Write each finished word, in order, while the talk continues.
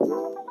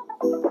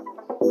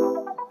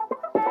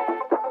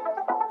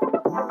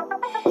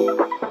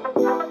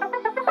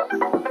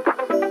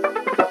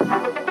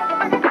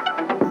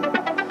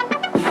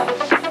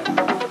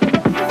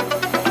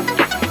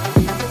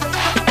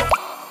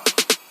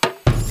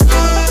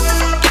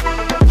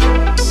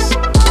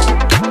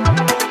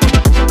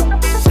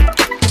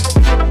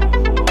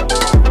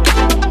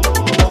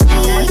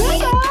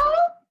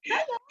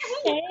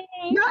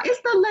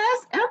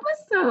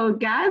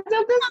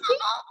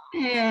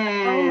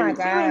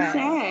really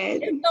sad.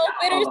 It's so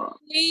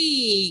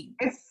bittersweet.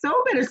 It's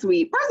so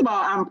bittersweet. First of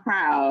all, I'm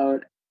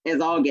proud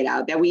as all get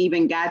out that we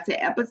even got to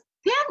 10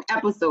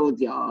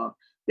 episodes, y'all.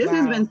 This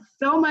has been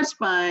so much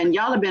fun.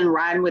 Y'all have been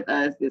riding with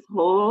us this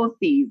whole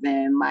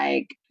season.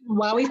 Like,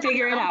 while we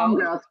figure it out.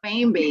 Girls,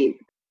 Fame Babe.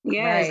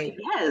 Yes. Right.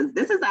 Yes.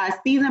 This is our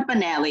season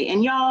finale.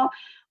 And y'all,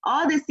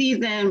 all this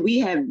season, we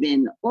have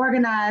been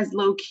organized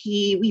low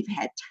key. We've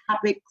had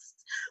topics.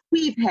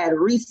 We've had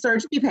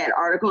research. We've had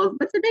articles.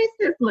 But today,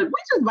 sis, look, we're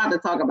just about to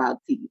talk about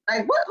tea.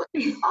 Like, what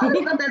all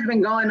the stuff that's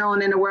been going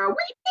on in the world,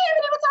 we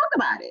can't even talk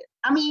about it.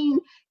 I mean,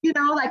 you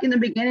know, like in the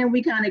beginning,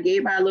 we kind of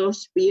gave our little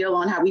spiel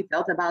on how we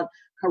felt about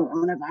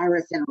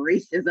coronavirus and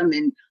racism,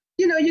 and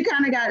you know, you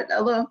kind of got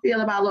a little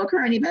feel about little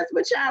current events,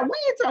 but child, we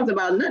ain't talked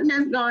about nothing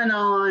that's going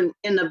on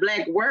in the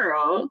Black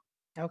world.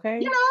 Okay.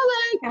 You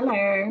know, like,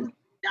 hello.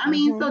 I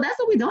mean, so that's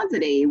what we're doing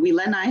today. We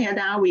letting our hair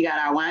down, we got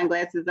our wine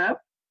glasses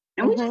up,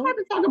 and we just have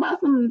to talk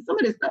about some of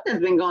the stuff that's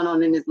been going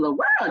on in this little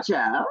world,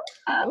 child.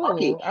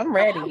 Okay, I'm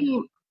ready. I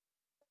mean,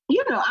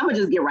 you know, I'm gonna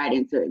just get right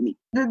into it.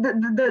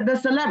 The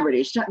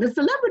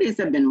celebrities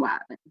have been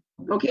wilding.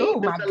 Okay. Oh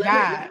my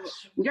gosh.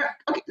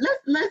 Okay,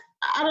 let's.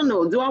 I don't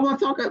know. Do I want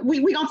to talk? We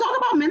gonna talk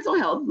about mental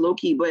health, low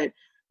key, but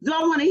do I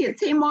want to hit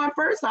Tamar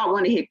first, or I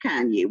want to hit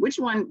Kanye? Which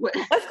one?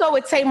 Let's go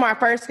with Tamar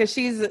first, because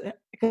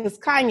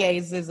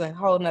Kanye's is a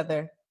whole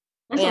nother.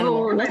 That's a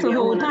whole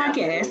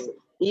podcast.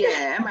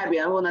 Yeah, it might be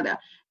a whole nother.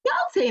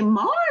 Y'all,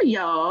 Tamar,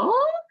 y'all.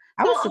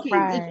 I was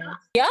surprised.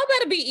 Y'all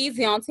better be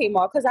easy on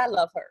Tamar because I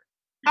love her.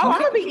 Oh,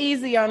 I'm gonna be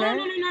easy on her.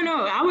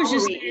 No. I was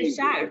just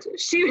shocked.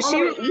 She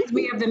reminds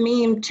me of the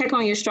meme "Check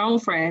on your strong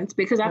friends"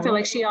 because I feel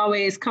like she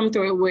always come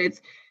through it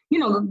with, you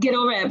know, get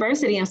over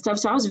adversity and stuff.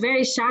 So I was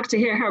very shocked to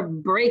hear her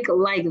break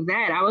like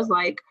that. I was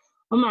like,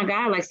 oh my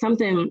God, like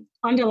something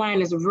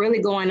underlying is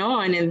really going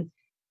on. And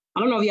I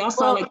don't know if y'all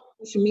saw like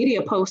social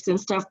media posts and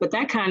stuff, but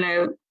that kind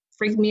of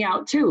freaked me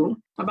out too.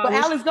 Well,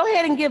 Alice, go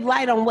ahead and give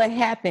light on what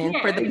happened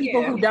for the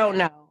people who don't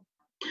know.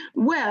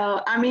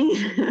 Well, I mean,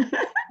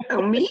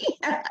 me?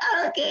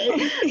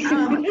 Okay.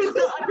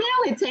 So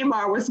apparently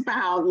Tamar was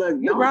found. Look,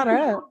 you brought her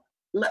up.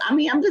 Look, I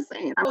mean, I'm just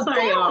saying.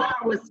 Tamar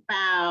was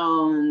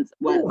found,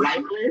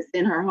 lifeless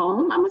in her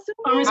home, I'm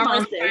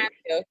assuming?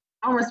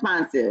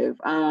 Unresponsive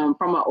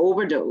from an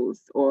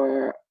overdose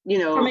or, you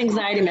know. From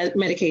anxiety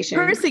medication.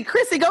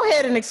 Chrissy, go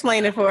ahead and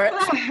explain it for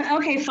us.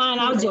 Okay, fine,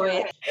 I'll do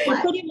it. Well,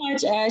 pretty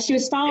much, she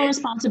was found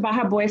unresponsive by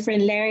her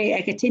boyfriend, Larry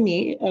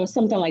Ekatimi, or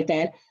something like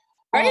that.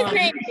 His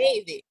name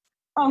David.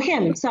 Oh,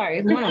 him.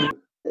 Sorry.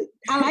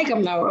 I like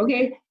him though.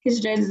 Okay, his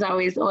dreads is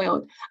always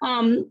oiled.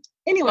 Anyway.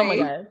 Oh my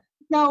God.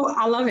 No,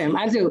 I love him.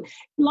 I do.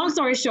 Long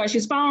story short, she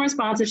was found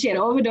unresponsive. She had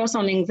an overdose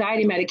on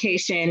anxiety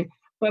medication.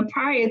 But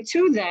prior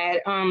to that,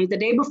 the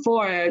day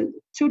before,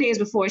 2 days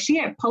before, she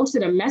had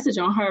posted a message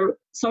on her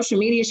social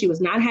media. She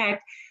was not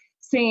hacked,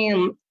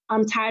 saying,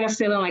 "I'm tired of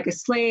feeling like a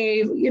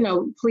slave. You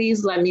know,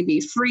 please let me be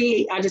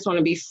free. I just want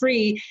to be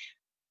free."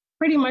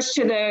 Pretty much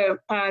to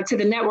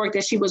the network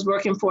that she was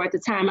working for at the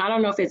time. I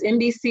don't know if it's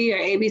NBC or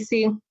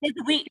ABC.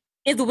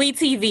 It's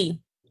WeTV.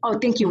 Oh,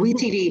 thank you,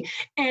 WeTV.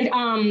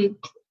 And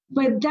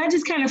but that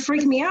just kind of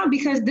freaked me out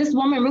because this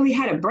woman really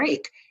had a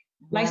break.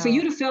 Like for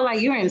you to feel like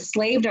you're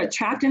enslaved or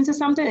trapped into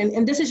something,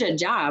 and this is your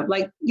job.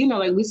 Like, you know,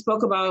 like we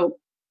spoke about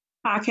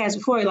podcasts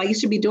before, like you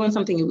should be doing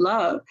something you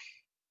love.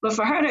 But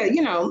for her to,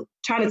 you know,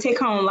 try to take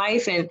her own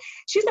life, and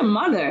she's a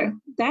mother,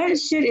 that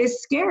shit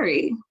is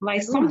scary.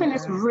 Like something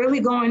is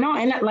really going on.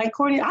 And like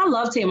Courtney, I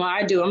love Tamar.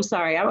 I do. I'm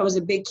sorry. I was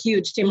a big,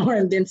 huge Tamar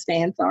and Vince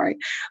fan. Sorry.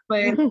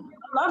 But I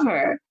love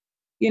her,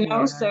 you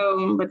know?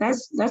 So, but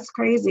that's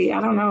crazy. I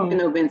don't know. You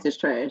know, Vince is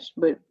trash,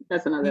 but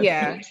that's another.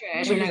 Yeah.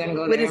 Trash. We're not going to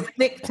go with there. his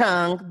thick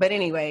tongue. But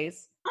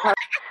anyways.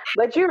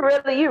 But you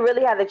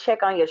really have to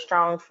check on your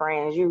strong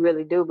friends. You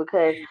really do,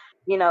 because,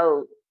 you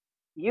know,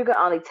 you can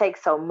only take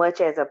so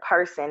much as a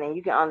person, and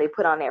you can only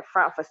put on that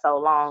front for so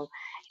long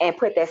and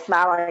put that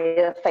smile on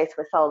your face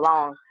for so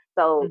long.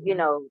 So, you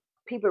know,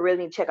 people really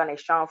need to check on their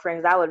strong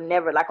friends. I would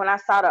never, like when I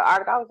saw the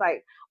article, I was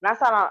like, when I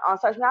saw it on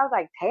social media, I was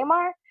like,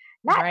 Tamar?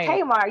 Not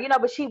Tamar, you know,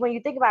 but when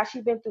you think about it,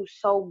 she's been through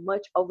so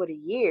much over the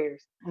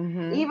years.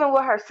 Even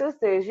with her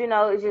sisters, you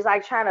know, it's just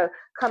like trying to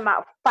come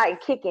out fighting,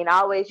 kicking,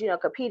 always, you know,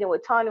 competing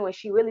with Tony when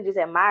she really just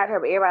admired her,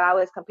 but everybody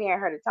always comparing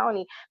her to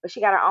Tony, but she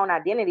got her own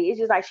identity. It's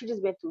just like she's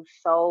just been through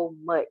so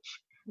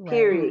much,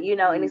 period, you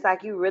know, and it's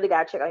like you really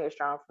got to check on your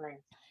strong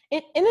friends.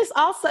 And it's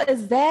also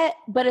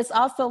but it's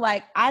also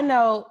like, I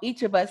know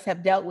each of us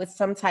have dealt with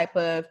some type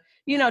of,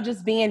 you know,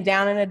 just being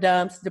down in the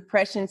dumps,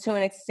 depression to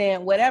an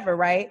extent, whatever,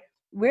 right?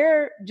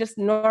 We're just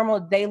normal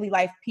daily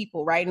life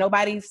people, right?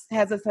 Nobody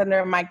has us under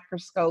a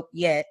microscope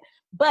yet,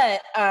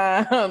 but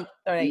yet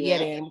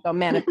ain't gonna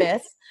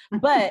manifest.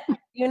 But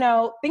you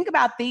know, think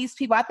about these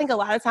people. I think a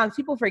lot of times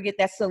people forget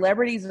that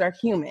celebrities are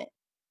human.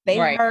 They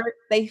hurt,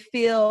 they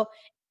feel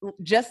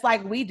just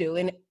like we do.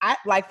 And I,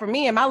 like for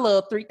me and my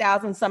little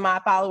 3,000 some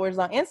odd followers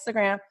on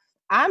Instagram,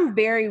 I'm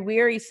very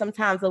weary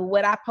sometimes of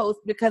what I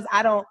post because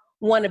I don't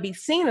want to be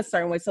seen a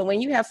certain way. So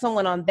when you have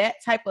someone on that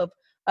type of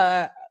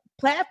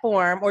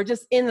platform or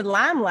just in the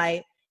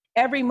limelight,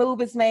 every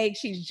move is made.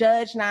 She's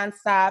judged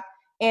nonstop.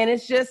 And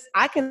it's just,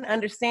 I can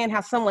understand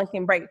how someone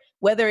can break,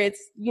 whether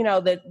it's, you know,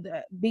 the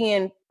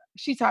being,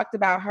 she talked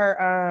about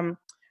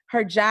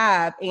her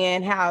job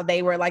and how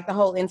they were like the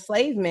whole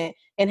enslavement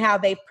and how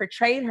they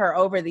portrayed her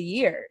over the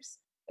years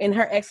in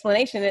her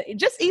explanation.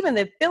 Just even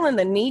the feeling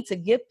the need to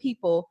give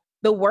people,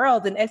 the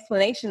world, an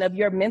explanation of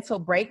your mental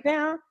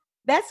breakdown.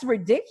 That's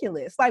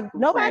ridiculous. Like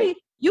nobody, right.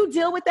 You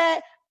deal with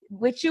that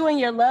with you and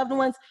your loved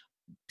ones.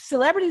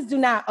 Celebrities do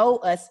not owe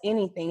us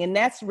anything. And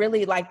that's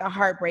really like the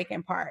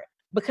heartbreaking part.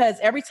 Because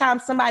every time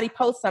somebody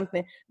posts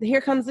something,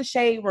 here comes the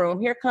Shade Room,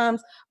 here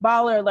comes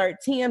Baller Alert,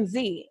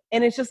 TMZ.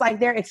 And it's just like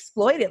they're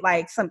exploited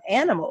like some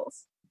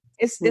animals.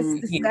 It's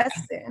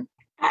disgusting.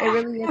 It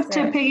really is. I have to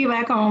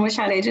piggyback on what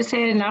Sade just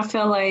said, and I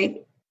feel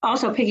like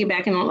also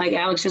piggybacking on like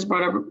Alex just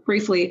brought up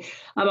briefly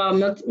about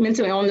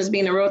mental illness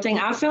being a real thing.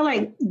 I feel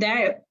like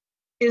that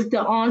is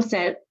the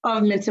onset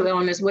of mental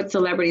illness with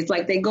celebrities.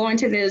 Like they go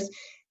into this,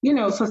 you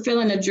know,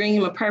 fulfilling a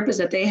dream, a purpose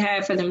that they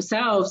have for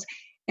themselves.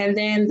 And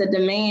then the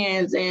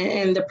demands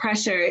and the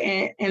pressure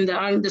and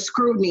the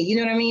scrutiny, you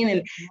know what I mean?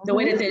 And the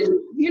way that they're,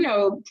 you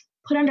know,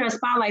 put under a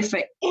spotlight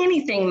for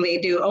anything they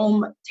do.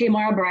 Oh,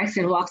 Tamar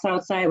Braxton walks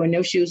outside with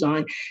no shoes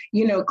on,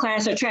 you know,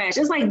 class or trash.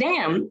 It's like,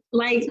 damn,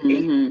 like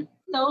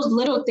those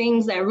little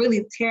things that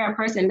really tear a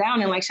person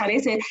down. And like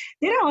Sade said,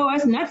 they don't owe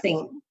us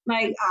nothing.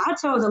 Like I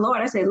told the Lord,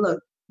 I said,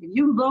 look, if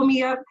you blow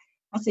me up,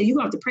 I said, you're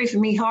going to have to pray for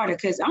me harder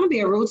because I'm going to be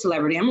a rude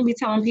celebrity. I'm going to be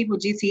telling people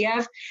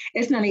GTF,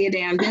 it's none of your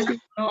damn business.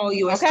 I don't owe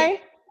you a okay.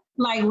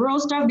 Like real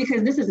stuff,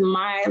 because this is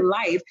my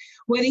life.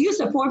 Whether you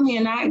support me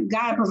or not,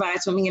 God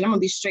provides for me, and I'm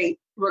gonna be straight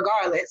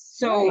regardless.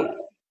 So, right.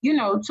 You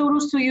know,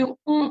 toodles to you.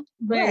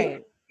 But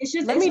right. It's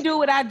just let me do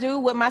what I do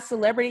with my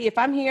celebrity. If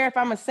I'm here, if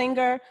I'm a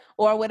singer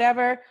or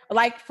whatever,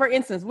 like for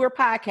instance, we're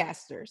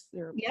podcasters.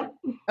 They're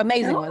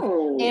amazing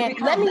ones. And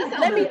let me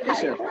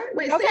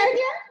wait, okay.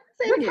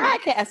 We're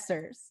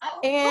podcasters.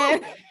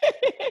 And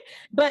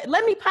but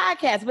let me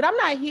podcast. But I'm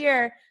not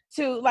here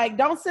to like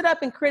don't sit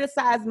up and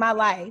criticize my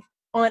life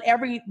on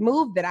every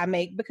move that I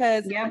make,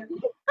 because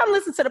come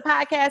listen to the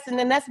podcast and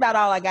then that's about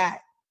all I got.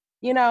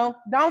 You know,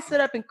 don't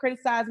sit up and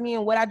criticize me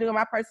and what I do in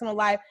my personal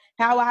life,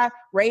 how I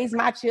raise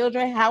my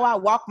children, how I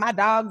walk my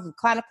dogs, the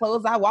kind of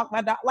clothes I walk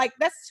my dog. Like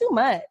that's too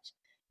much.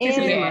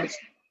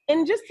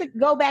 And just to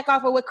go back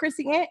off of what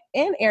Chrissy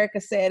and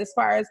Erica said, as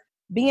far as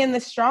being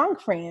the strong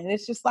friend,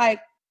 it's just like,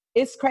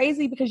 it's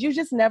crazy because you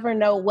just never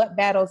know what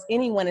battles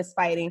anyone is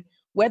fighting,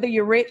 whether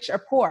you're rich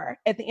or poor.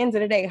 At the end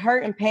of the day,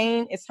 hurt and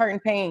pain is hurt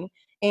and pain.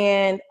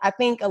 And I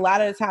think a lot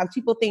of the time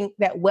people think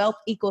that wealth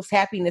equals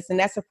happiness. And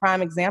that's a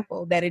prime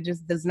example that it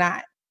just does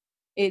not.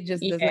 It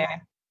just does not.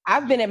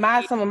 I've been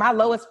at some of my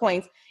lowest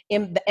points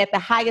at the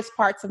highest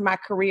parts of my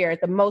career,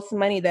 the most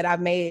money that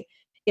I've made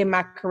in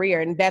my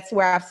career. And that's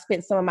where I've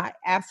spent some of my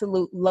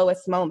absolute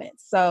lowest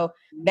moments. So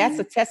that's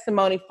a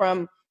testimony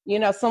from, you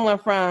know, someone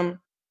from,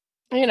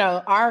 you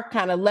know, our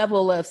kind of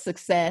level of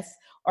success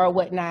or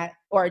whatnot,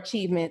 or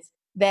achievements.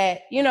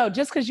 That, you know,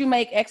 just because you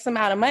make X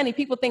amount of money,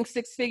 people think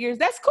 6 figures,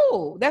 that's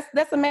cool.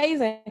 That's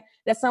amazing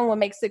that someone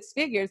makes 6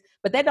 figures,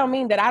 but that don't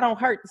mean that I don't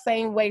hurt the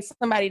same way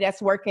somebody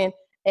that's working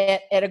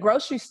at a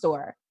grocery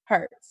store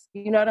hurts.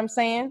 You know what I'm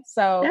saying?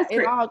 So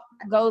it all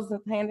goes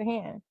hand in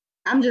hand.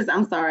 I'm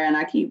sorry. And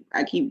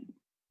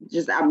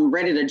I'm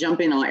ready to jump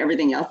in on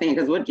everything y'all saying,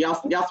 because what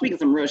y'all speaking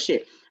some real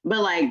shit.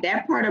 But like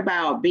that part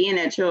about being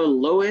at your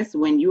lowest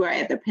when you are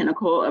at the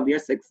pinnacle of your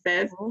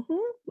success,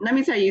 let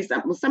me tell you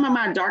something. Some of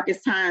my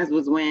darkest times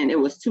was when it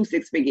was 2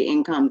 6-figure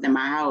incomes in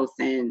my house.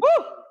 And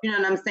you know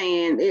what I'm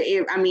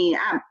saying?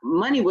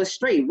 Money was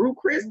straight. Root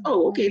Chris,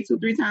 okay,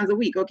 2-3 times a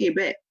week. Okay,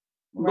 bet.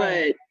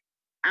 Right.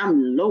 But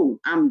I'm low.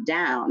 I'm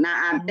down. Now,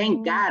 I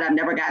thank God I've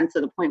never gotten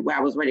to the point where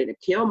I was ready to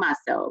kill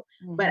myself.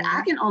 But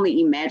I can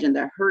only imagine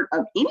the hurt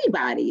of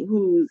anybody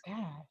who's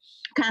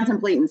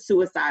contemplating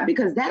suicide,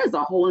 because that is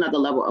a whole nother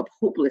level of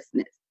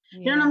hopelessness.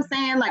 You know what I'm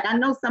saying? Like, I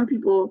know some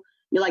people,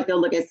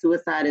 they'll look at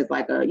suicide as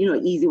like a,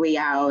 easy way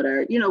out,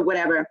 or,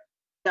 whatever,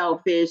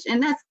 selfish.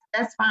 And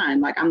that's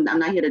fine. Like, I'm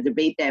not here to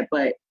debate that,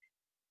 but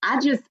I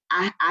just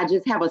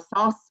have a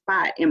soft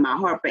spot in my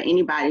heart for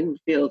anybody who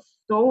feels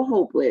so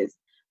hopeless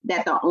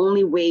that the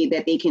only way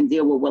that they can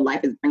deal with what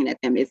life is bringing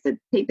at them is to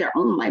take their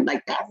own life.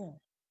 Like,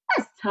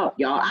 that's tough,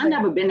 y'all. I've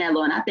never been that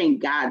low, and I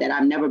thank God that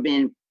I've never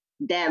been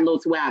that low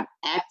to where I've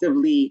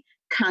actively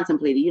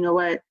contemplated, you know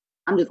what,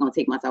 I'm just going to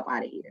take myself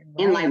out of here.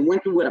 Right. And like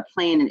went through with a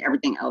plan and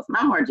everything else.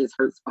 My heart just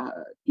hurts for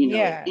her,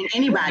 and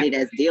anybody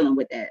that's dealing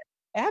with that.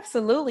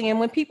 Absolutely.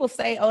 And when people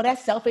say, oh,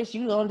 that's selfish,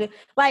 you don't do,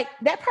 like,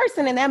 that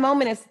person in that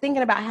moment is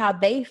thinking about how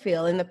they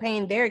feel and the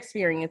pain they're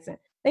experiencing.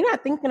 They're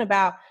not thinking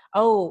about,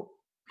 oh,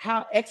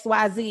 how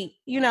XYZ,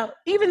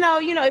 even though,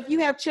 if you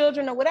have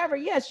children or whatever,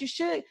 yes, you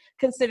should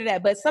consider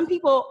that. But some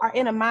people are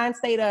in a mind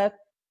state of,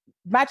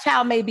 my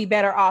child may be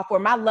better off, or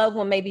my loved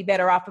one may be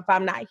better off if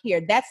I'm not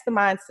here. That's the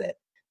mindset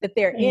that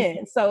they're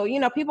in. So,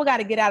 people got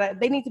to get out of,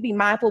 they need to be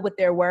mindful with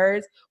their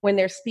words when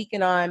they're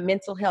speaking on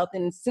mental health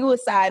and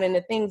suicide and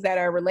the things that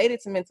are related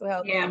to mental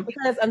health. Yeah.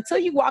 Because until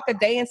you walk a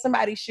day in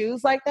somebody's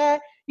shoes like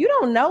that, you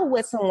don't know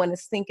what someone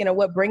is thinking or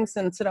what brings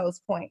them to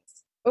those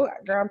points. Oh,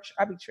 girl,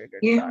 I'll be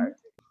triggered. Yeah. Sorry.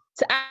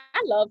 So I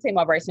love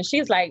Tamar Braxton.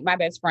 She's like my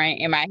best friend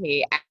in my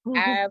head.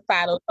 I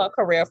followed her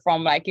career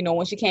from like,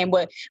 when she came.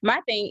 But my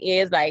thing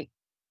is like,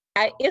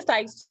 it's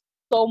like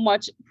so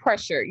much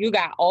pressure. You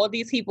got all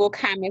these people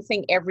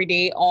commenting every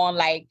day on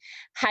like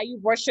how you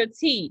brush your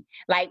teeth.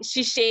 Like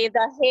she shaved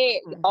her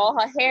head, all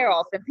her hair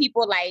off, and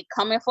people like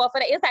coming for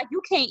that. It's like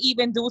you can't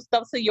even do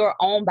stuff to your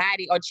own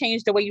body or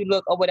change the way you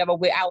look or whatever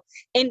without,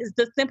 and it's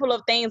the simple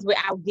of things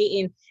without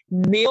getting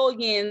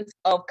millions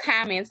of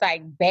comments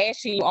like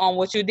bashing you on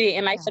what you did.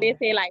 And like so they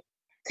say like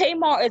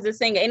Tamar is a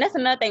singer, and that's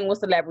another thing with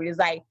celebrities.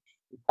 Like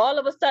all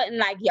of a sudden,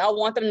 like y'all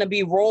want them to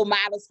be role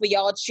models for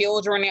y'all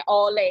children and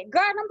all that.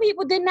 Girl, them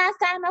people did not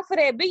sign up for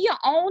that. Be your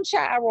own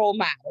child role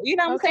model. You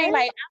know what I'm saying?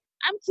 Like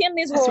I'm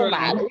Kim's role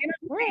model. You know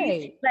what I'm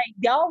saying? Like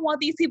y'all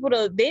want these people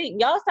to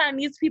y'all sign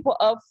these people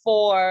up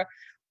for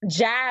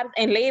jobs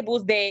and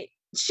labels that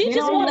she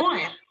just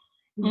want.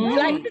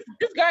 Like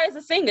this girl is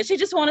a singer. She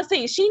just want to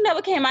sing. She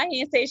never came out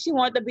here and said she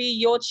wanted to be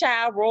your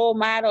child role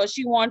model. Or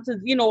she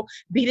wanted to,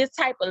 be this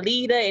type of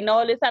leader and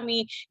all this. I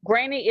mean,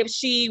 granted, if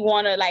she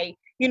want to like,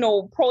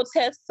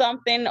 protest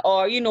something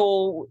or,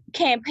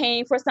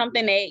 campaign for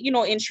something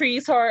that,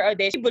 intrigues her or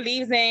that she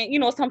believes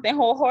in, something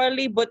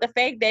wholeheartedly. But the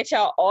fact that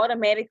y'all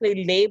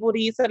automatically label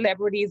these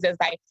celebrities as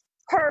like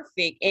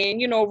perfect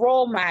and,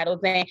 role models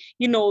and,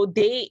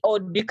 they, or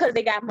because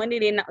they got money,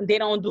 they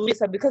don't do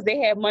this, or because they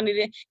have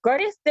money, girl,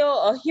 they're still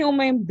a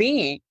human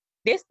being.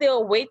 They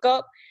still wake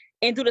up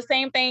and do the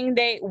same thing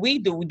that we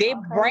do. Their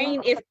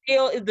brain is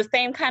the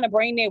same kind of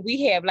brain that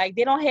we have. Like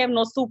they don't have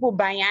no super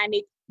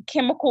bionic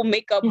chemical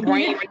makeup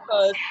brain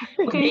because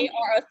they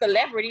are a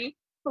celebrity.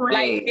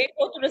 Like they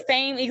go through the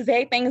same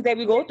exact things that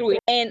we go through.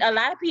 And a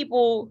lot of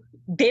people,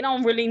 they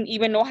don't really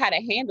even know how to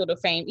handle the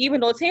fame.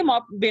 Even though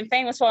Tamar been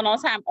famous for a long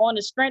time on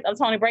the strength of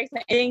Toni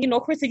Braxton. And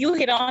Chrissy, you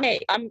hit on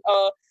it.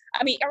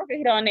 Erica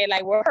hit on it,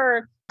 like with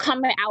her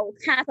coming out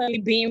constantly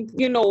being,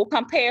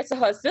 compared to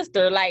her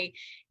sister. Like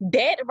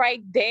that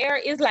right there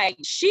is like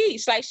she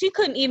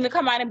couldn't even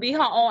come out and be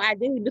her own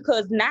identity,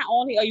 because not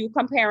only are you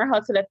comparing her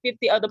to the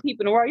 50 other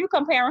people in the world, you're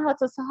comparing her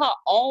to her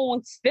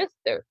own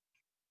sister.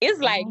 It's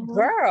like,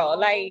 girl,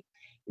 like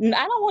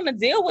I don't want to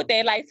deal with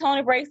that. Like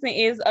Toni Braxton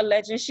is a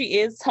legend. She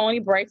is Toni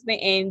Braxton,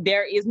 and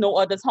there is no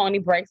other Toni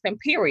Braxton,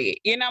 period.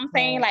 You know what I'm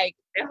saying? Like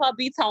let her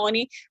be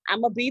Toni,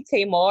 I'ma be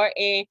Tamar.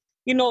 And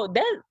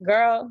that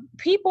girl,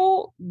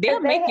 people, they'll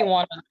make you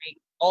want to like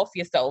off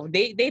yourself.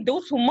 They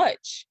do too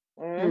much.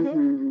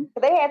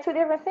 They had two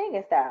different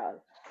singing styles,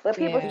 but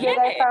people still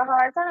got a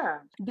hard time.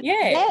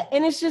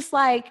 And it's just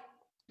like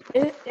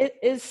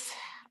it's.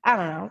 I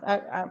don't know.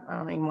 I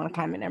don't even want to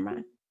comment. Never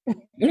mind.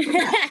 They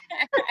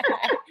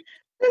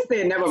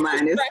said never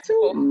mind. It's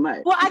too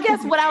much. Well, I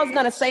guess what I was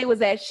gonna say was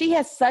that she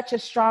has such a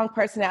strong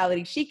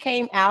personality. She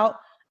came out.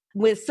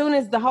 As soon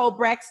as the whole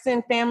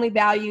Braxton family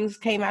values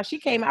came out,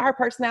 her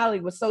personality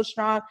was so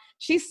strong.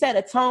 She set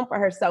a tone for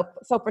herself.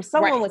 So for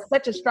someone with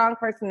such a strong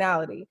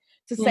personality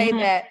to say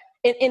that,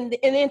 and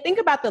then think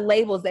about the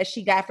labels that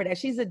she got for that.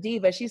 She's a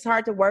diva. She's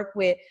hard to work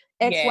with,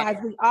 X, Y,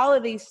 Z, all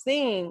of these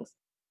things.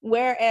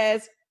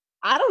 Whereas,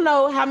 I don't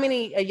know how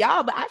many of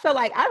y'all, but I feel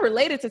like I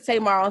related to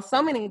Tamar on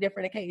so many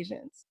different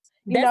occasions.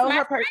 So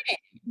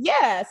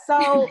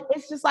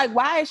it's just like,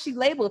 why is she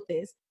labeled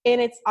this? And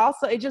it's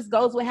also, it just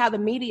goes with how the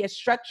media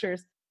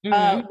structures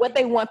what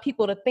they want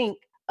people to think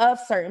of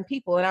certain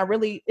people. And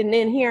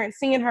then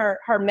seeing her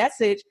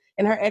message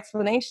and her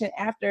explanation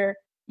after,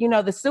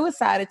 the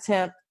suicide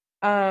attempt,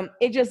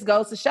 it just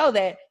goes to show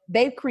that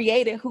they've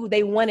created who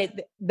they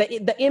wanted,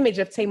 the image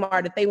of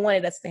Tamar that they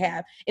wanted us to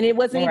have. And it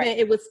wasn't even,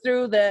 it was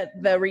through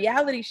the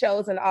reality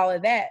shows and all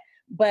of that.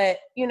 But,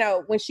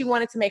 when she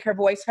wanted to make her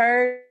voice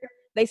heard,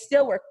 they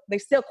still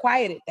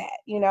quieted that,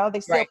 they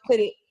still put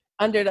it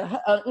under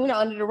the,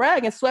 under the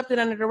rug and swept it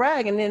under the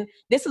rug. And then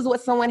this is what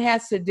someone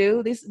has to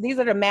do. These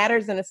are the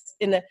matters and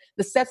the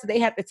steps that they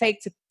have to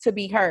take to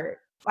be heard.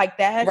 Like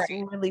that's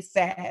really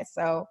sad.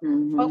 So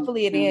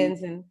hopefully it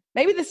ends, and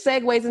maybe this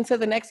segues into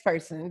the next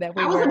person that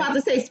we. I was about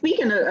to say,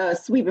 speaking of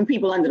sweeping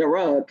people under the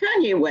rug,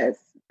 Kanye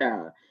West,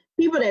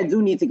 people that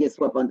do need to get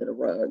swept under the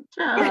rug.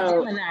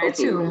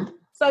 Too.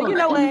 So you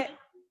know what?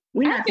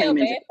 I feel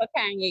bad for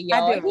Kanye,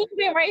 y'all. He's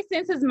been right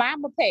since his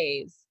mama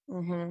passed.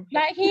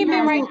 Like he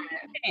been right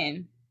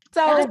then.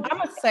 So I'm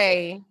gonna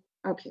say,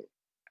 okay,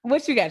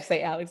 what you got to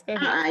say, Alex? Go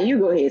ahead. You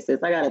go ahead,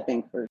 sis. I gotta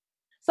think first.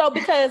 So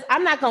because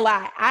I'm not gonna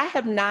lie, I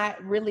have not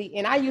really,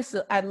 and I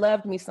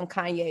loved me some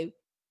Kanye,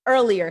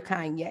 earlier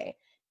Kanye,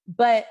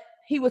 but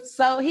he was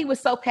so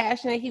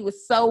passionate. He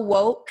was so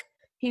woke.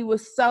 He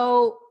was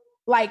so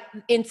like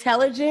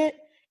intelligent.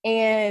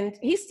 And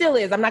he still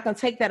is. I'm not going to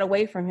take that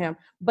away from him.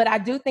 But I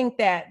do think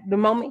that the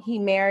moment he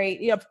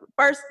married,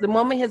 first, the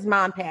moment his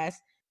mom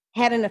passed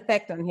had an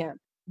effect on him.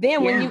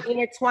 Then when you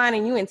intertwine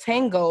and you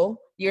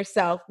entangle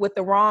yourself with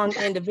the wrong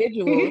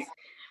individuals,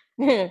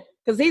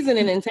 because he's in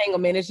an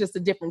entanglement, it's just a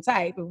different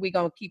type. If we're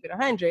going to keep it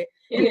 100,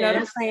 you know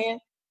what I'm saying?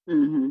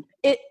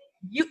 It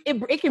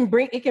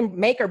can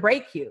make or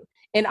break you.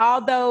 And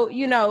although,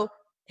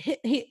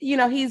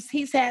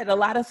 he's had a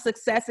lot of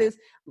successes.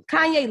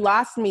 Kanye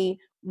lost me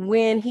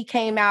when he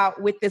came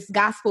out with this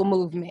gospel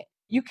movement.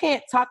 You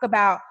can't talk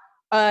about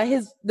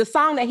the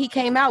song that he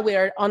came out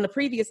with on the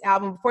previous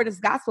album before this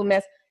gospel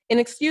mess. And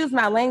excuse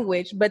my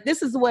language, but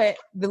this is what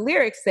the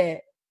lyrics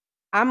said: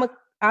 I'm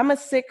a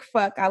sick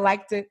fuck. I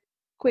like to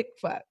quick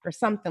fuck, or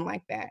something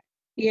like that.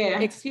 Yeah.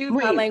 Excuse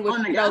my language.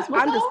 I'm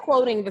just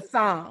quoting the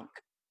song.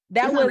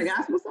 That was on the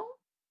gospel song?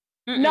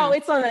 No,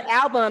 it's on the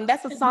album.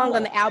 That's a song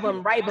on the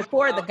album right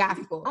before the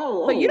gospel.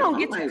 But you don't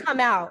get to come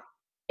out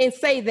and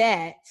say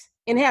that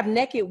and have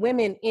naked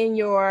women in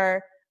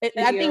your.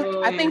 I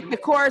think the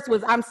chorus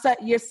was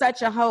 "You're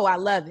such a hoe. I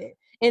love it."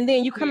 And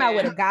then you come out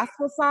with a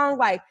gospel song,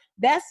 like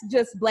that's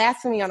just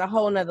blasphemy on a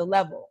whole nother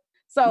level.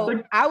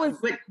 So I was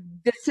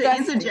to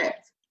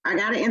interject. I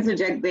gotta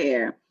interject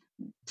there.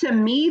 To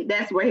me,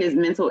 that's where his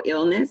mental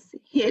illness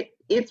hit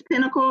its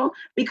pinnacle,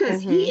 because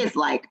he is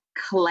like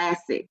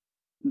classic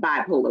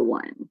bipolar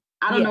 1.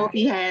 I don't know if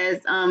he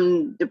has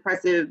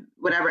depressive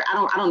whatever.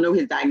 I don't know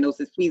his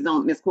diagnosis. Please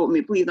don't misquote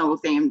me. Please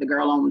don't say the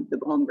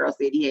homegirl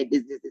said he had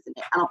this, and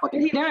that. I don't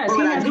fucking. He does.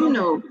 But I do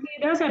know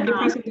he does have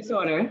depressive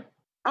disorder.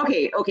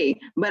 Okay.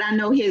 But I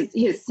know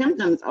his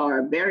symptoms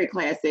are very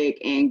classic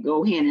and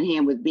go hand in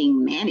hand with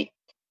being manic.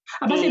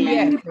 I'm about to say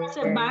manic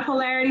depressive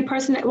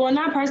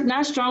bipolarity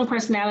not strong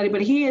personality,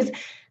 but he is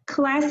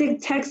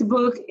classic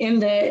textbook in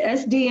the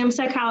SDM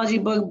psychology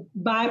book,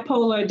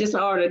 bipolar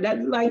disorder.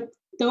 That like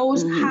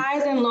those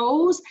highs and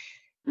lows,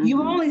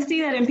 you only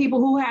see that in people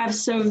who have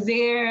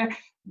severe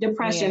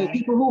depression,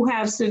 people who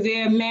have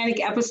severe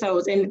manic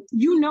episodes. And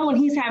you know when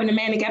he's having a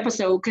manic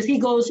episode because he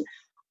goes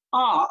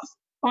off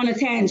on a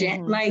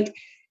tangent. Like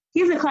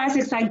he's a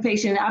classic psych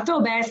patient. I feel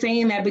bad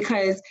saying that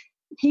because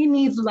he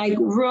needs like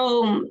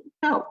real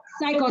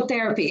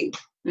psychotherapy.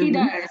 He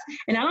does.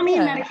 And I don't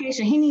mean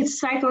medication. He needs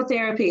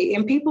psychotherapy.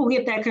 And people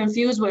get that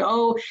confused with,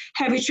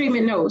 heavy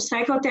treatment. No,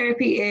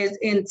 psychotherapy is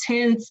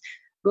intense,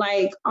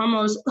 like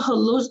almost not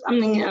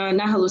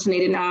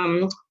hallucinating.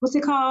 What's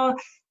it called?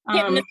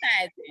 Hypnotizing.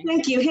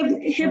 Thank you.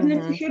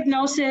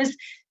 Hypnosis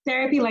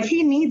therapy. Like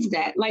he needs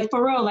that, like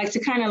for real, like to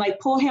kind of like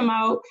pull him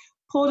out,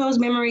 pull those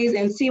memories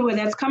and see where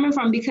that's coming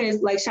from.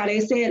 Because like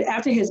Sade said,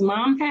 after his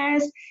mom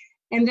passed,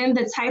 and then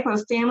the type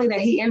of family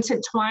that he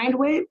intertwined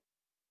with,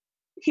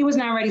 he was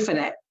not ready for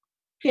that.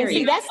 Period.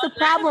 See, that's the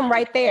problem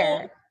right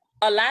there.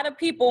 A lot of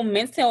people,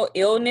 mental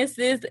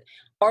illnesses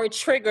are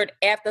triggered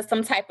after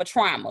some type of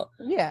trauma.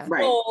 Yeah.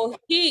 Right. So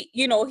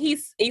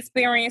he's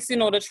experienced,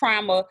 the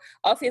trauma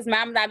of his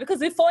mom dying, because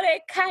before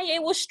that,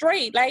 Kanye was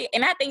straight. Like,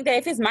 and I think that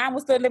if his mom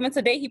was still living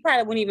today, he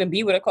probably wouldn't even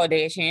be with a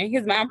Kardashian.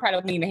 His mom probably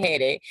wouldn't even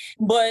had it.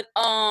 But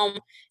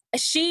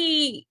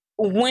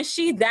when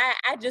she died,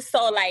 I just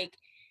saw like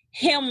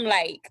him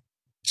like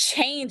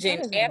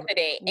changing after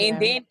that.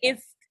 Yeah.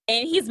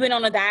 And he's been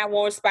on a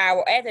downward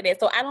spiral after that.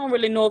 So I don't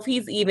really know if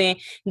he's even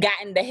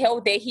gotten the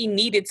help that he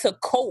needed to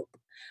cope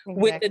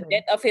with the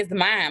death of his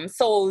mom.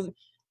 So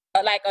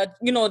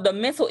the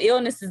mental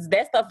illnesses,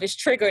 that stuff is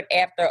triggered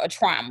after a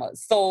trauma.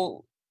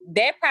 So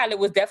that probably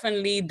was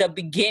definitely the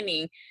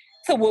beginning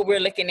to what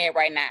we're looking at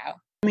right now.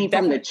 I mean,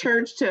 from the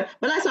church but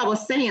that's what I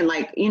was saying,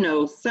 like,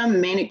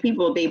 some manic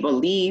people, they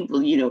believe,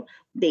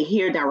 they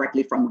hear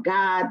directly from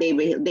God. They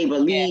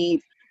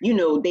believe,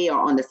 they are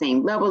on the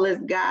same level as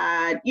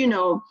God,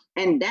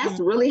 and that's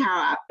really how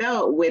I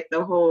felt with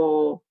the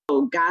whole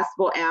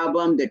gospel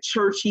album, the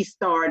church he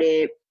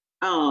started.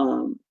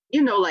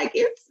 Like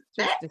it's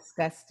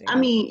disgusting. I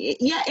mean,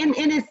 and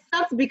it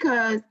sucks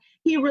because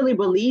he really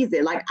believes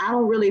it. Like, I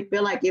don't really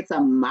feel like it's a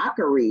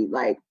mockery.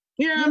 Like,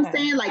 you know what I'm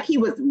saying? Like, he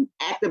was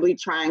actively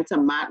trying to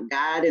mock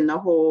God in the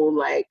whole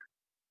like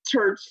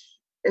church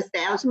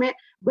establishment.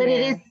 But it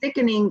is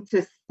sickening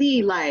to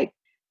see, like,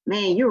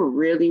 man, you're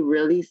really,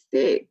 really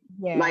sick.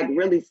 Yeah. Like,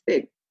 really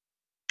sick.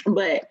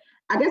 But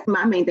I guess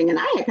my main thing, and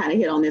I had kind of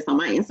hit on this on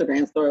my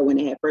Instagram story when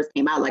it had first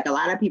came out, like a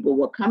lot of people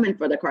were coming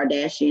for the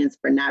Kardashians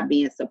for not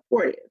being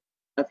supportive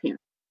of him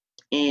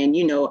and,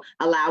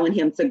 allowing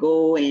him to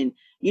go and,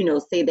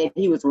 say that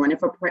he was running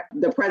for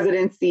the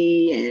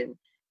presidency and,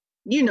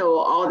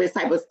 all this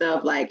type of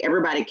stuff. Like,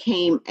 everybody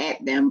came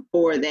at them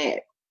for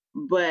that.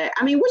 But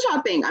I mean, what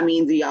y'all think? I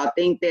mean, do y'all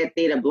think that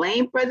they're to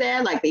blame for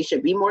that? Like, they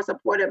should be more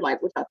supportive?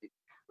 Like, what y'all think?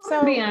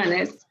 So, to be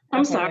honest,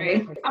 I'm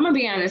sorry. I'm going to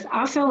be honest.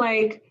 I feel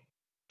like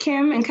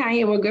Kim and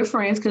Kanye were good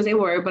friends because they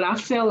were, but I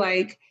feel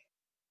like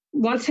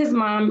once his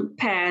mom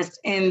passed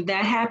and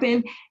that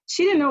happened,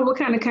 she didn't know what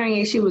kind of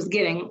Kanye she was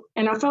getting.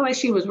 And I felt like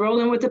she was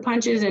rolling with the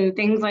punches and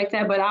things like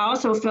that. But I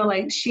also feel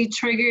like she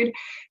triggered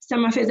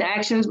some of his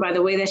actions by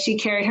the way that she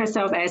carried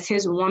herself as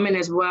his woman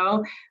as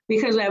well.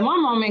 Because at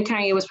one moment,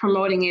 Kanye was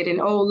promoting it and,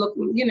 look,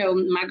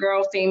 my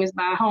girl famous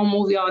by a home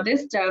movie, all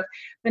this stuff.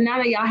 But now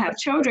that y'all have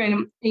children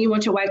and you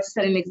want your wife to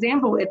set an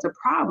example, it's a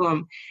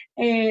problem.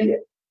 And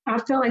I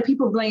feel like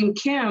people blame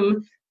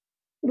Kim,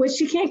 which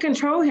she can't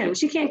control him.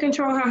 She can't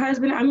control her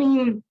husband. I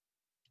mean,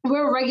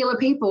 we're regular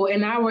people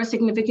and our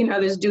significant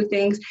others do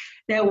things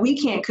that we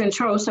can't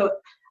control. So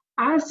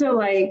I feel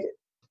like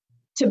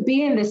to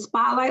be in the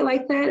spotlight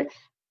like that,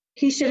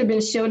 he should have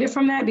been shielded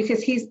from that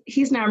because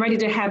he's not ready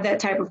to have that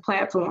type of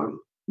platform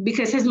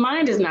because his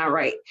mind is not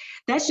right.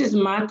 That's just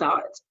my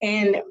thoughts.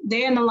 And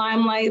they're in the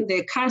limelight.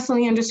 They're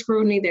constantly under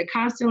scrutiny. They're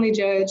constantly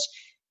judged.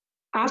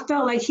 I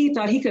felt like he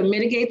thought he could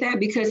mitigate that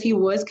because he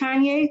was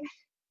Kanye,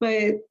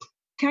 but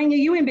Kanye,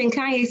 you ain't been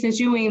Kanye since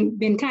you ain't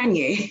been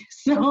Kanye.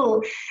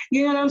 So,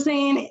 you know what I'm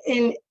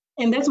saying?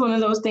 And that's one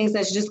of those things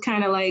that's just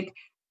kind of like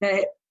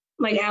that,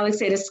 like Alex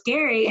said, it's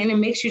scary. And it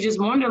makes you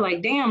just wonder,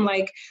 like, damn,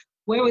 like,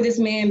 where would this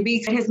man be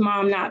if his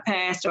mom not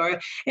passed? Or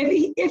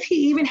if he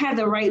even had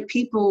the right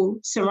people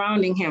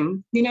surrounding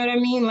him, you know what I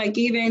mean? Like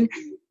even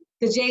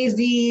the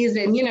Jay-Z's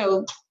and, you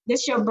know,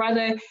 this your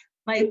brother,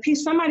 like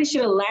somebody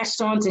should have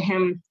latched on to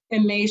him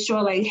and made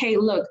sure like, hey,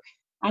 look,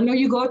 I know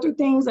you go through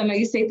things. I know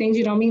you say things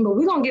you don't mean, but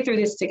we're going to get through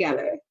this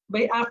together.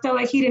 But I felt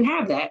like he didn't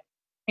have that.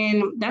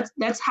 And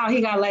that's how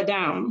he got let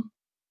down.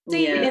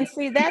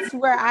 See, that's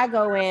where I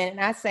go in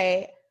and I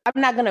say,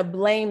 I'm not going to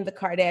blame the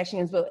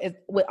Kardashians, but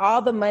with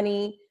all the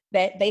money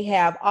that they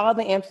have, all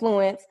the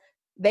influence,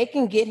 they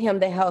can get him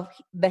the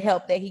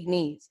help that he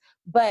needs.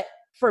 But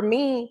for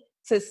me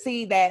to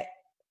see that,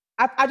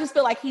 I just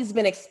feel like he's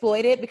been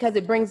exploited because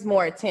it brings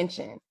more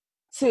attention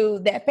to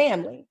that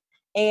family.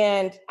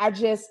 And I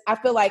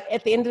feel like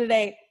at the end of the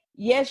day,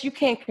 yes, you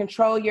can't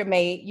control your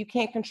mate, you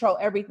can't control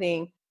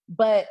everything,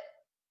 but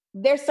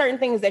there's certain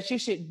things that you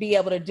should be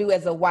able to do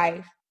as a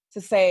wife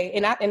to say,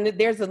 and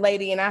there's a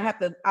lady, and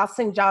I'll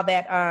send y'all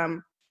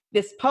that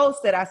this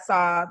post that I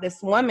saw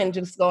this woman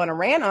just go on a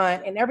rant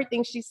on, and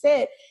everything she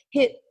said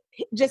hit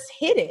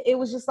it. It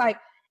was just like,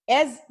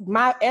 as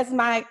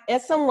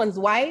someone's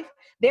wife,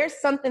 there's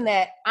something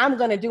that I'm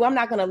going to do. I'm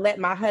not going to let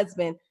my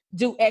husband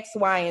do X,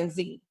 Y, and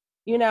Z.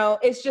 You know,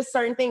 it's just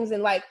certain things.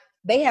 And like,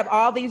 they have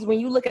all these, when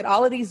you look at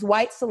all of these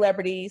white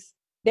celebrities,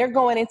 they're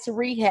going into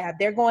rehab.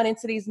 They're going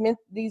into these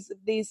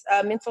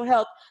mental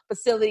health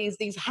facilities,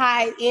 these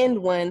high-end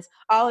ones,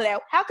 all of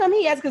that. How come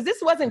he has, because this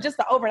wasn't just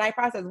an overnight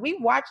process. We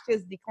watched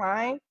his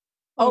decline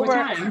over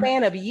a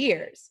span of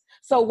years.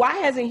 So why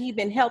hasn't he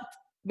been helped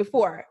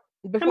before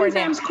How many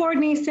times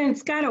Courtney sent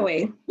Scott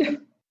away?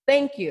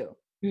 Thank you.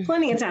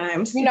 Plenty of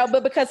times. You know,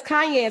 but because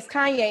Kanye is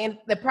Kanye,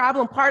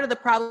 and part of the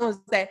problem is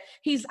that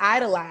he's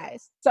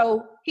idolized.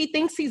 So he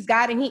thinks he's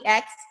God and he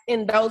acts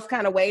in those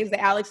kind of ways that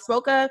Alex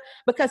spoke of,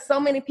 because so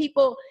many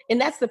people, and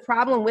that's the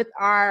problem with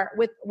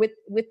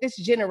with this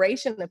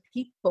generation of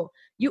people.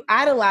 You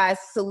idolize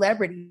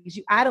celebrities,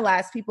 you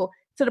idolize people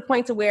to the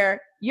point to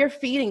where you're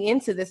feeding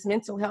into this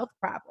mental health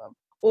problem.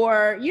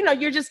 Or, you know,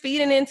 you're just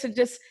feeding into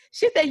just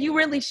shit that you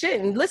really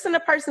shouldn't. Listen to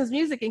a person's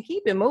music and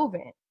keep it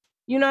moving.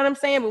 You know what I'm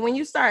saying? But when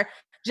you start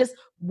just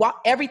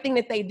everything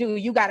that they do,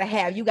 you got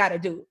to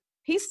do.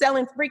 He's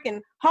selling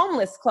freaking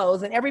homeless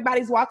clothes and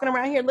everybody's walking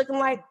around here looking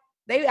like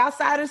they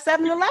outside of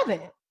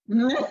 7-Eleven.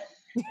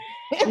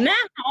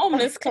 Not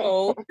homeless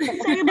clothes.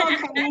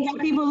 Got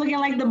people looking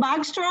like the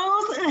box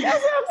trolls. That's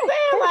what I'm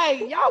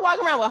saying. Like, y'all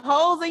walking around with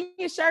holes in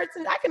your shirts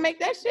and I can make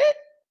that shit.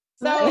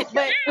 So,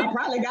 but I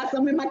probably got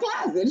some in my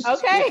closet.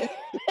 Okay.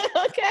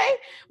 Okay.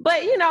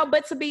 But, you know,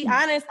 but to be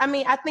honest, I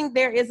mean, I think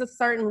there is a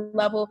certain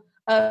level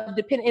of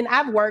and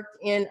I've worked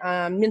in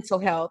mental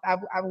health.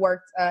 I've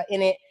worked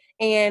in it,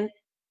 and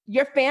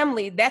your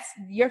family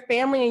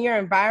and your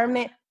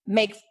environment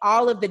makes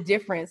all of the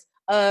difference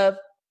of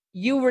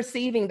you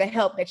receiving the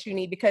help that you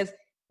need. Because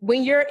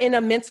when you're in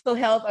a mental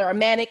health or a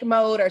manic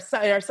mode or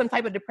some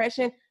type of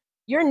depression,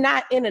 you're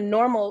not in a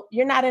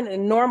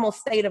normal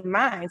state of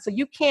mind. So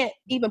you can't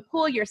even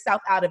pull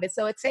yourself out of it.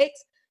 So it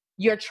takes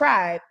your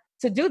tribe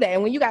to do that.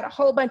 And when you got a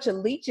whole bunch of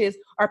leeches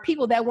or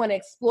people that want to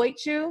exploit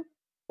you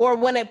or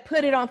want to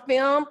put it on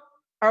film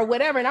or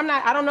whatever, and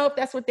I don't know if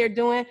that's what they're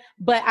doing,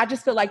 but I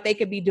just feel like they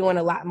could be doing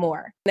a lot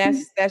more.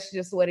 That's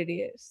just what it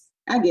is.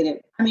 I get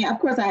it. I mean, of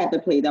course I have to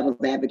play devil's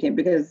advocate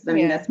because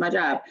that's my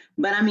job.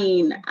 But I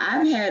mean,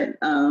 I've had,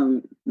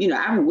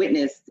 I've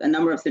witnessed a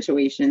number of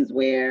situations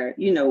where,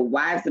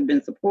 wives have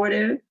been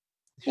supportive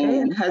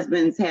and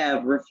husbands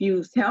have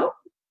refused help.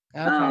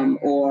 Okay.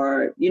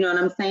 Or, you know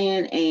what I'm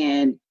saying?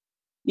 And,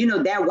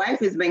 that wife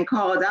has been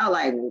called out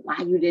like, well, why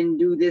you didn't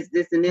do this,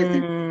 and this,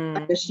 and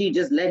how could she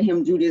just let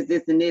him do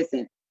this, and this,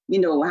 and,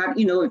 how,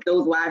 if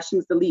those wives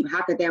choose to leave,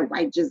 how could that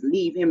wife just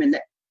leave him? And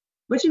that.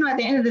 But, at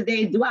the end of the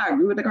day, do I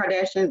agree with the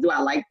Kardashians? Do I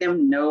like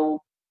them?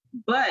 No.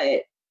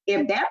 But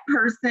if that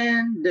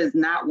person does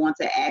not want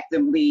to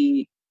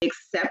actively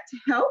accept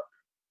help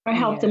or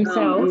help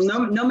themselves,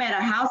 no matter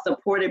how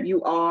supportive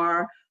you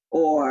are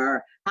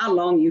or how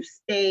long you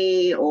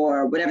stay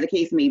or whatever the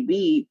case may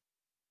be,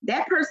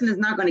 that person is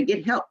not going to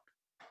get help.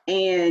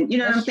 And you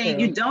know what I'm saying?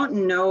 You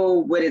don't know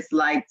what it's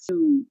like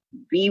to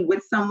be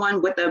with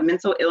someone with a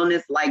mental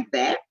illness like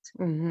that.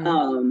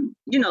 Mm-hmm.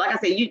 Like I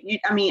said,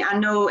 I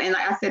know, and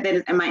like I said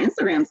that in my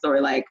Instagram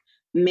story, like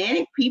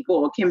manic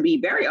people can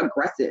be very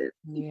aggressive.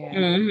 Yeah.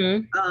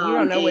 Mm-hmm. You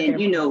don't know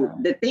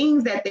and the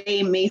things that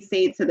they may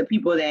say to the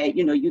people that,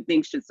 you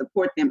think should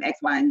support them, X,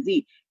 Y, and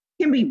Z,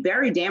 can be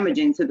very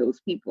damaging to those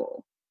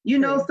people.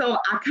 So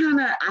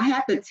I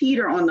have to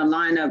teeter on the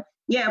line of,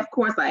 yeah, of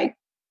course, like,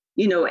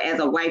 as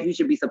a wife, you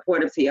should be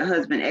supportive to your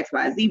husband, X,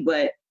 Y, Z,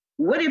 but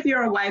What if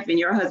you're a wife and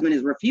your husband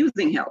is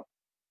refusing help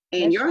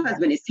and your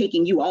husband is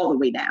taking you all the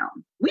way down?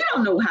 We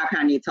don't know how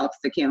Kanye talks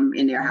to Kim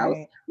in their house.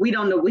 We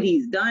don't know what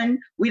he's done.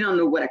 We don't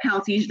know what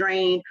accounts he's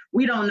drained.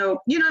 We don't know,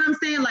 you know what I'm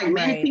saying? Like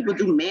manic people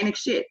do manic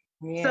shit.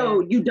 Yeah. So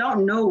you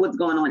don't know what's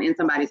going on in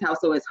somebody's house.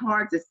 So it's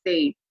hard to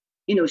say,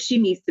 you know, she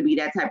needs to be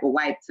that type of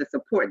wife to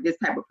support this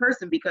type of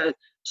person, because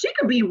she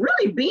could be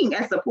really being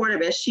as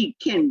supportive as she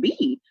can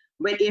be.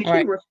 But if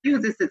he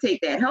refuses to take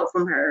that help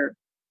from her,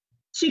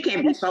 she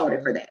can't be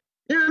faulted for that.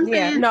 You know what I'm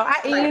saying? No,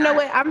 you know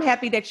what? I'm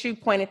happy that you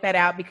pointed that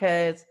out,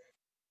 because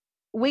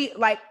we,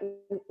 like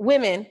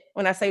women,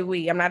 when I say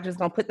we, I'm not just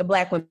going to put the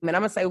Black women, I'm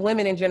going to say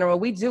women in general,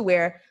 we do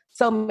wear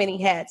so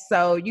many hats.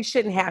 So you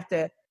shouldn't have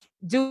to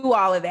do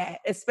all of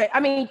that. I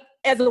mean,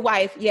 as a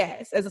wife,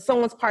 yes. As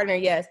someone's partner,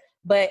 yes.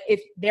 But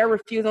if they're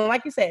refusing,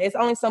 like you said, it's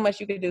only so much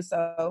you can do.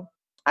 So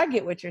I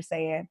get what you're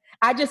saying.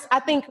 I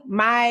think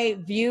my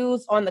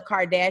views on the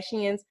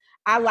Kardashians,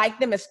 I like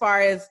them as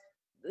far as,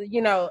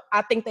 you know,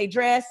 I think they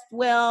dress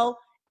well,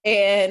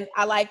 and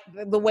I like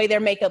the way their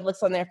makeup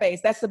looks on their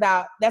face. That's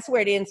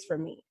where it ends for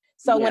me.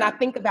 So when I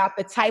think about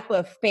the type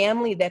of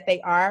family that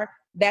they are,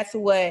 that's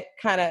what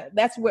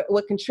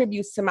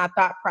contributes to my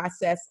thought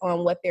process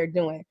on what they're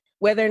doing.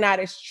 Whether or not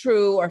it's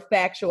true or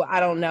factual,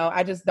 I don't know.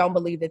 I just don't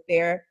believe that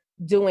they're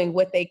doing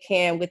what they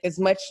can with as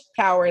much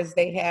power as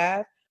they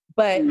have.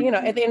 But, you know,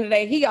 at the end of the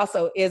day, he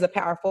also is a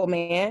powerful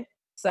man.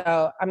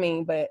 So, I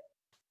mean, but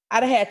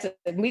I'd have had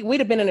to,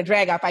 we'd have been in a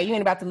drag out fight. You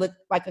ain't about to look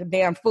like a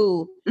damn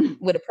fool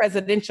with a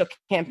presidential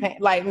campaign.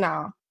 Like,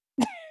 no.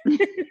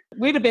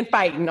 We'd have been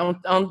fighting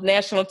on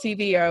national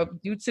TV or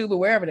YouTube or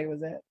wherever they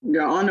was at.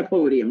 You're on the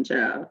podium,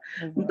 child.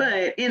 Mm-hmm.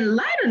 But in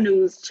lighter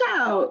news,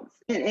 child,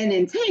 and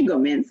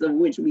entanglements of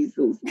which we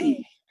so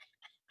speak,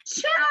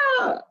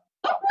 child,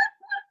 what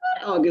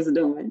August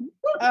doing?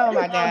 Oh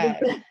my God.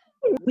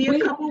 We're a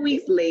couple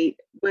weeks late,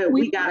 but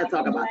we got to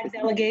talk about this.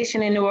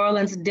 Delegation in New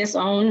Orleans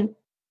disowned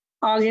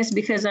August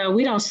because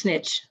we don't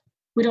snitch.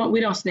 We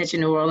don't snitch in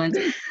New Orleans,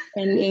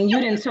 and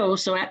you didn't too.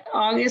 So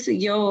August,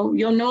 your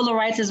NOLA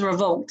rights is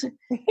revoked.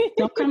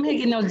 Don't come here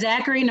get no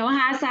daiquiri, no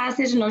hot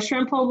sausage, no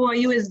shrimp po' boy.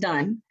 You is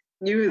done.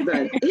 You is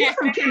done. He's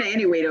from Kenner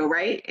anyway, though,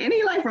 right? And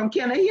he like from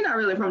Kenner. He's not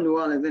really from New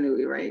Orleans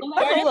anyway, right?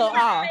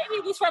 Well, he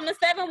was from the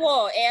 7th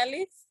Ward,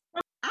 Alice.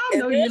 I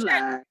know you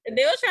lied.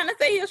 They were trying to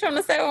say he was from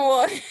the 7th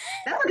Ward.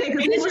 That's okay,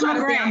 because people trying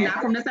to say I'm not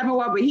from the 7th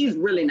Ward, but he's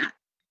really not.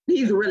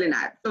 He's really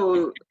not.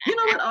 So you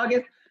know what,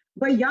 August.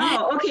 But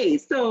y'all, okay,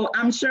 so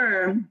I'm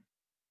sure,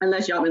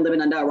 unless y'all been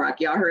living under a rock,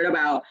 y'all heard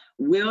about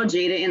Will,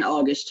 Jada, and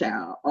August,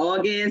 child.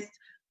 August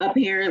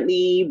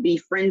apparently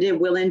befriended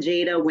Will and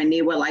Jada when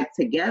they were like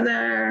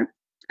together,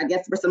 I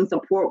guess for some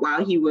support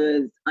while he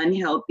was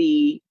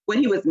unhealthy, when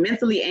he was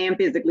mentally and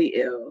physically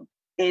ill.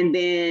 And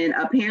then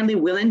apparently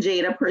Will and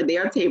Jada, per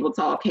their table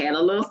talk, had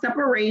a little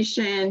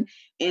separation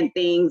and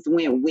things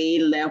went way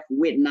left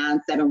with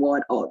 9-7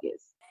 Ward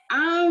August.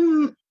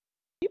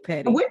 You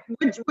petty. Would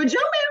your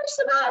marriage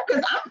survive?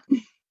 Because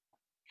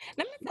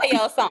let me tell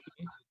y'all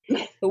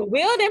something.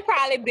 Will done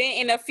probably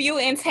been in a few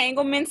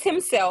entanglements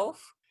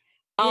himself.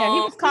 Yeah,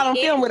 he was caught on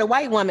film with a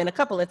white woman a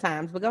couple of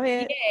times. But go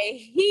ahead. Yeah,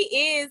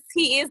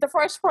 he is the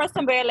first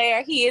person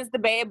Bel-Air. He is the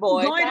bad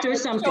boy. Going through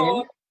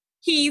something.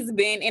 He's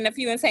been in a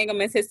few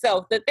entanglements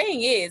himself. The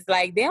thing is,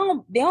 like, they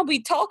don't be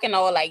talking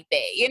all like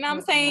that. You know what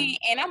I'm saying?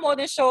 And I'm more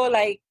than sure,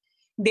 like,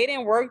 they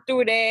didn't work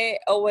through that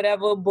or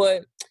whatever,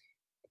 but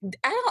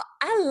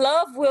I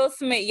love Will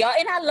Smith, y'all,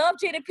 and I love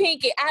Jada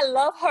Pinkett. I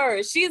love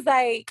her. She's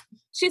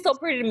so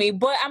pretty to me.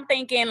 But I'm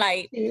thinking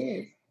like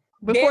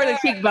before the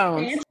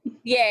cheekbones.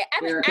 Yeah,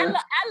 I mean, I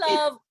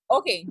love.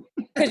 Okay,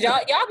 because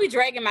y'all be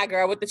dragging my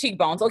girl with the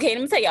cheekbones. Okay,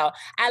 let me tell y'all.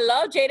 I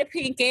love Jada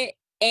Pinkett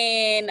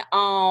and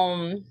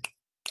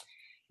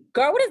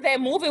girl, what is that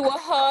movie with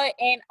her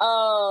and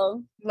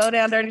Low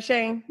Down Dirty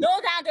Shame? Low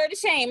Down Dirty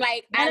Shame.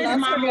 Like I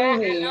love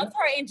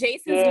her in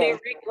Jason's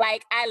lyric.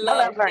 Like I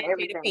love her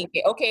Jada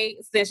Pinkett. Okay,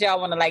 since y'all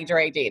want to like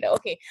drag Jada.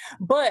 Okay.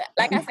 But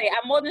like I say,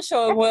 I'm more than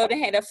sure Will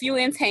had a few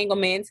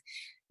entanglements.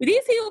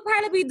 These people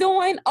probably be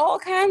doing all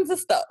kinds of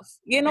stuff.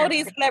 You know,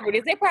 these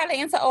celebrities, they probably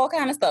into all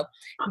kinds of stuff.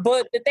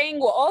 But the thing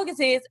with August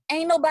is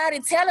ain't nobody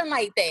telling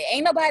like that.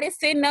 Ain't nobody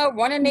sitting up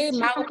running their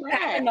mouth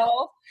popping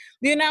off.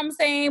 You know what I'm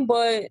saying?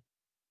 But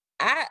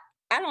I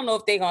don't know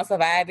if they're gonna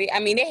survive it. I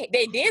mean,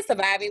 they did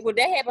survive it. Well,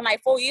 that happened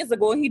like 4 years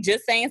ago, and he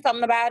just saying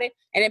something about it,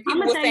 and then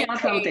people were saying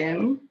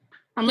something.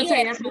 I'm gonna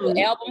tell you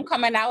something. Album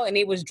coming out, and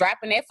he was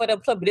dropping that for the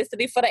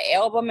publicity for the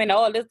album and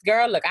all this.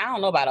 Girl, look, I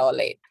don't know about all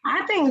that.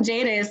 I think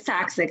Jada is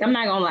toxic. I'm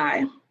not gonna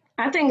lie.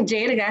 I think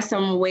Jada got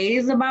some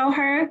ways about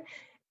her,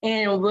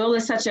 and Will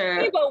is such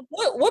a. But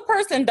what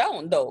person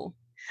don't though?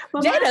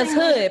 Well, Jada's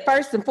hood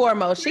first and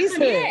foremost. She's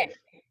hood.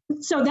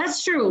 So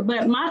that's true.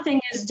 But my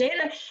thing is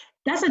Jada.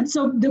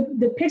 So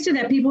the picture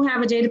that people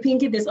have of Jada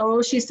Pinkett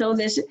is, she's so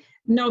this.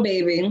 No,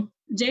 baby.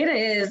 Jada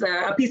is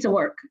a piece of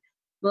work.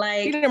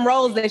 Like them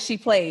roles that she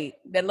played,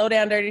 that Low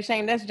Down Dirty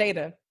Shame, that's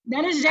Jada.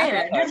 That is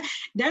Jada.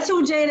 That's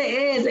who Jada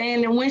is.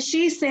 And when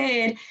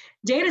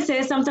Jada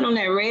said something on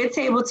that Red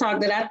Table Talk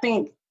that I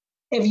think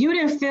If you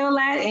didn't feel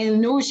that and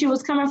knew where she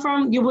was coming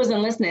from, you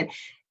wasn't listening.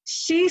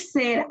 She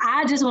said,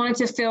 I just wanted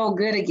to feel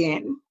good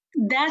again.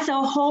 That's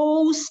a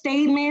whole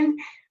statement.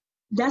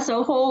 That's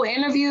a whole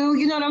interview.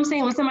 You know what I'm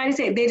saying? When somebody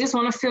said they just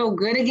want to feel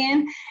good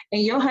again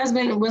and your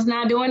husband was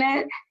not doing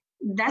that,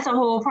 that's a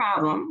whole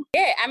problem.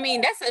 Yeah, I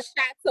mean, that's a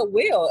shot to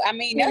Will. I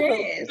mean,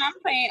 that's I'm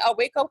saying a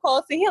wake up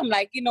call to him.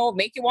 Like, you know,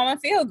 make your woman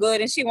feel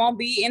good and she won't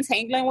be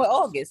entangling with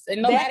August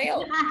and nobody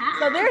else.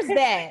 So there's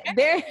that.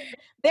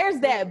 There's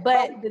that.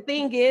 But the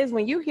thing is,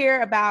 when you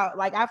hear about,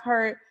 like, I've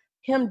heard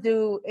him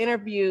do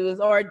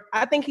interviews, or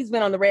I think he's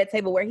been on the Red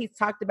Table where he's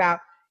talked about,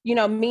 you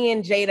know, me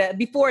and Jada,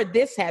 before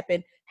this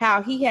happened,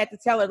 how he had to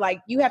tell her,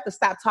 like, you have to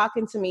stop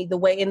talking to me the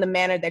way, in the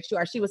manner that you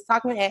are. She was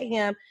talking at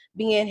him,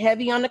 being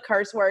heavy on the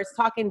curse words,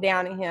 talking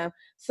down at him.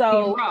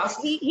 So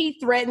he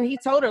threatened, he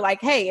told her, like,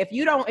 hey, if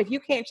you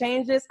can't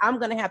change this, I'm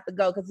going to have to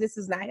go because this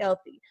is not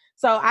healthy.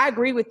 So I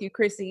agree with you,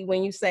 Chrissy,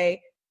 when you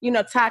say, you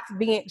know,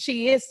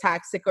 she is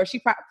toxic, or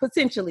she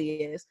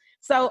potentially is.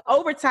 So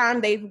over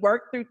time, they've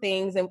worked through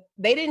things, and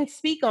they didn't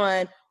speak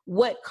on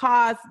what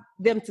caused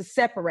them to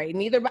separate.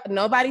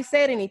 Nobody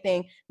said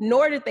anything,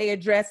 nor did they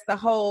address the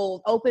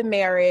whole open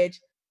marriage,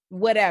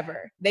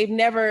 whatever. They've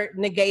never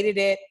negated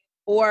it,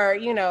 or,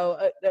 you know,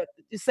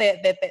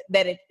 said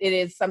that it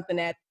is something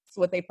that's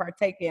what they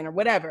partake in or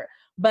whatever.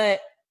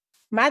 But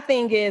my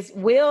thing is,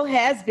 Will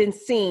has been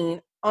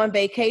seen on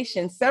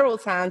vacation several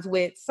times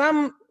with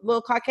some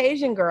little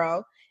Caucasian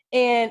girl,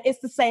 and it's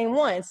the same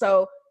one.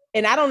 So,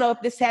 and I don't know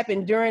if this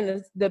happened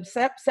during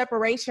the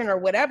separation or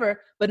whatever,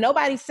 but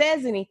nobody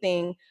says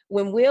anything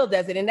when Will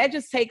does it. And that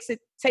just takes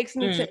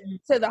me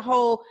to the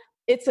whole,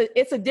 it's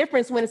a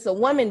difference when it's a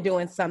woman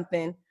doing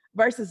something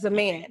versus a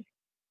man.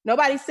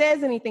 Nobody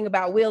says anything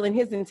about Will and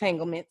his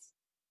entanglements,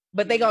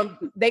 but they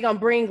gonna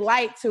bring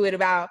light to it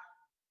about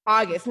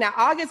August. Now,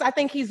 August, I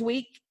think he's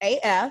weak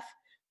AF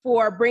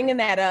for bringing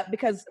that up,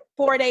 because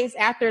 4 days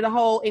after the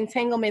whole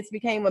entanglements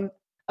became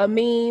a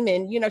meme,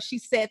 and, you know, she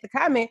said the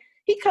comment,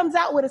 he comes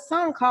out with a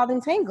song called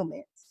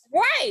Entanglements.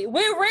 Right,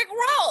 with Rick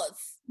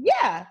Ross.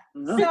 Yeah.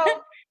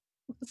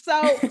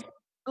 So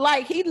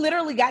like, he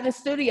literally got in the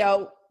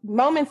studio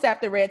moments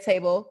after Red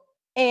Table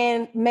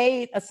and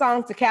made a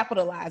song to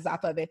capitalize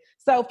off of it.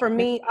 So for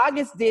me,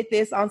 August did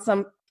this on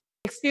some,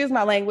 excuse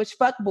my language,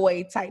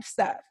 fuckboy type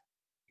stuff.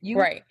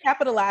 You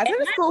capitalize. It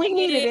was cool. He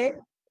needed it.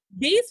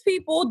 These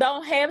people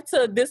don't have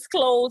to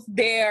disclose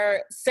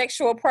their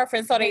sexual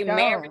preference or they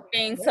marry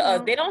things to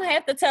us. They don't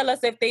have to tell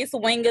us if they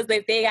swingers,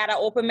 if they got an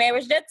open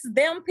marriage. That's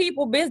them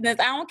people business.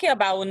 I don't care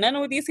about what none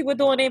of these people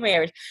do in their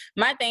marriage.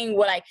 My thing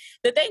was, like,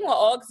 the thing with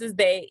August is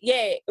that,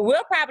 yeah,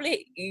 Will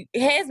probably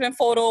has been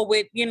photo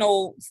with, you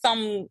know,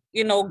 some,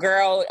 you know,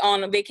 girl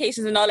on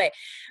vacations and all that.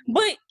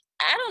 But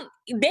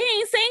they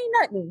ain't saying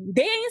nothing.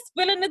 They ain't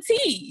spilling the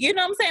tea. You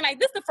know what I'm saying? Like,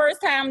 this is the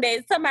first time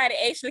that somebody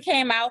actually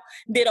came out,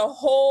 did a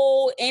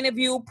whole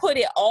interview, put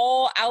it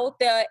all out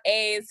there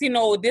as, you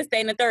know, this,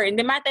 that, and the third. And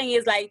then my thing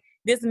is, like,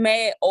 this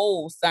mad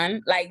old,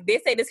 son. Like, they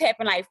say this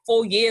happened like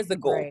 4 years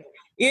ago. Right.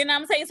 You know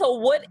what I'm saying? So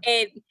what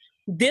at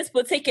this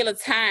particular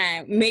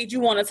time made you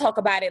want to talk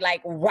about it,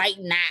 like, right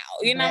now?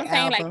 You know what I'm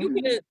saying? Like, you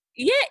could have.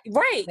 Yeah,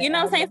 right. You know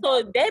what I'm saying?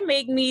 So that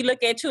make me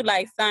look at you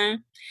like,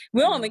 son,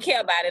 we don't even care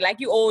about it.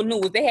 Like, you old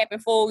news. They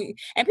happened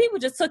and people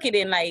just took it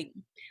in, like,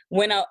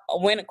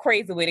 went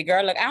crazy with it,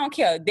 girl. Look, I don't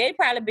care. They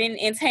probably been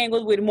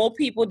entangled with more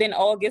people than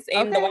August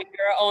and the white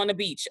girl on the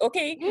beach.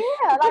 Okay.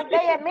 Yeah, like,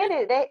 they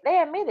admitted it.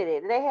 They admitted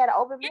it. They had an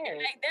open marriage.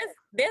 Like,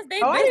 that's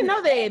their I didn't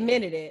know they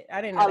admitted it.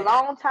 I didn't know a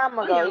long time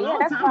ago. Yeah, a long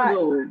time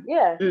ago.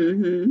 Yeah.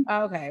 Mm-hmm.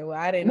 Okay. Well,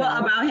 I didn't know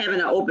about having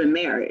an open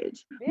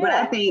marriage. Yeah. But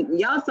I think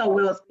y'all saw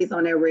Will's face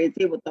on that Red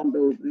Table thumb.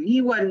 He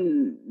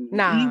wasn't.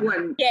 He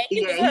wasn't. Yeah,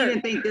 he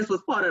didn't think this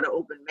was part of the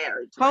open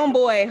marriage.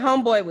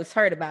 Homeboy was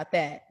hurt about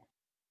that.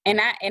 And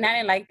I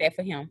didn't like that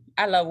for him.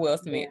 I love Will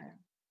Smith.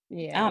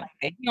 Yeah. I don't like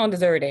that. He don't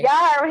deserve that. Y'all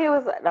heard he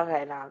was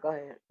okay, now go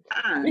ahead.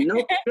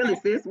 No, really,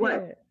 sis.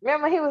 What?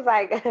 Remember, he was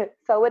like,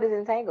 so what is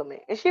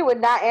entanglement? And she would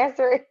not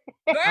answer it.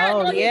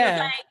 Girl,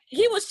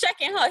 he was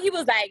checking her. He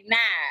was like, nah,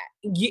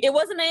 it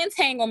wasn't an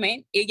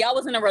entanglement. Y'all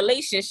was in a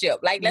relationship.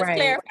 Like, let's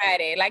clarify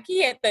that. Like,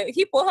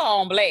 he put her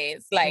on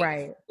blast.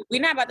 Like,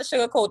 we're not about to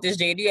sugarcoat this,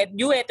 Jade.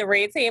 You at the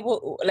Red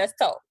Table. Let's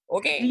talk.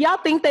 Okay. Do y'all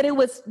think that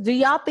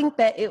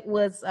it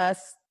was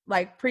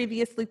like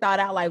previously thought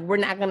out, like, we're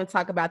not going to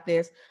talk about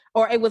this,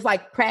 or it was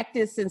like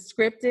practiced and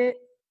scripted?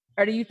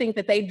 Or do you think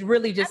that they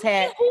really just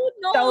had who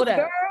knows,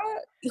 girl?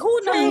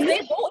 Who knows? They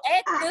both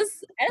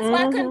actors. That's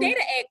why I couldn't date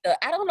an actor.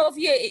 I don't know if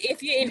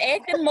you're in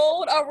acting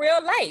mode or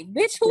real life.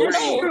 Bitch, who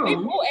knows? They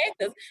both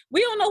actors.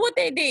 We don't know what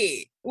they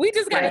did. We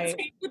just gotta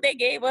take what they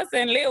gave us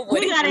and live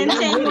with it. We got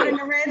entangled in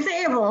the Red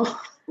Table.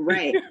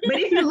 Right. But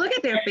if you look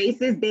at their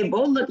faces, they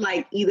both look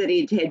like either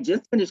they had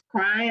just finished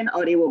crying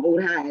or they were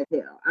both high as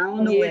hell. I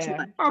don't know which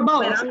one. Or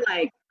both. But I'm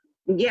like,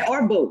 yeah,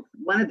 or both.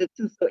 One of the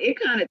two. So it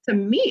kind of, to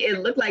me, it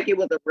looked like it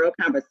was a real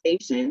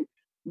conversation.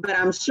 But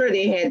I'm sure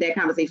they had that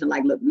conversation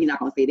like, look, we're not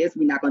going to say this.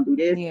 We're not going to do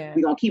this. Yeah.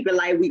 We're going to keep it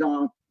light. We're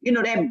going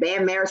to, that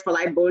bad marriage for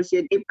life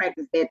bullshit. They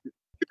practice that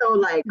So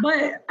like,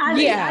 but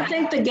I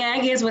think the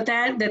gag is with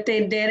that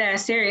they did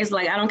as serious.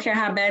 Like, I don't care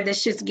how bad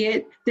this shit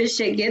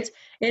gets.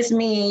 It's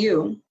me and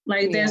you.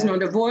 Like, there's no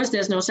divorce.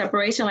 There's no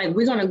separation. Like,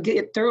 we're gonna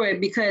get through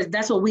it because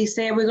that's what we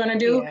said we're gonna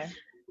do. Yeah.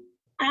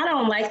 I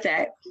don't like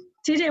that.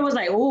 TJ was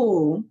like,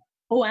 oh,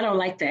 I don't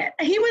like that.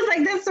 He was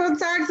like, that's so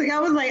toxic. I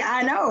was like,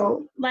 I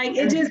know. Like,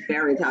 it just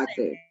very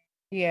toxic.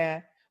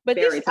 Yeah. But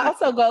Very this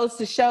toxic. also goes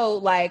to show,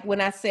 like,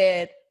 when I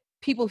said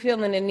people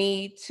feeling the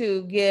need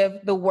to give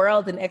the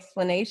world an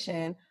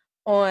explanation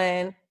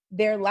on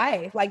their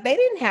life. Like, they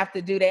didn't have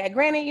to do that.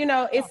 Granted, you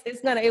know,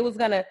 it was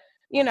gonna,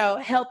 you know,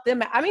 help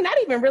them out. I mean, not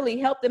even really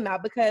help them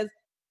out, because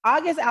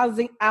August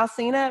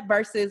Alsina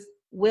versus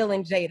Will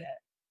and Jada,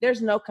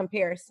 there's no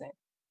comparison.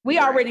 We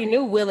already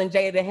knew Will and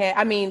Jada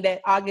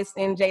that August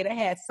and Jada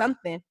had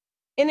something,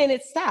 and then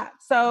it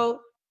stopped.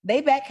 So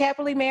they back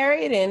happily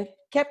married and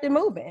kept it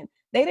moving.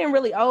 They didn't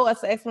really owe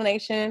us an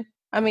explanation.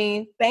 I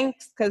mean,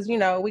 thanks, because, you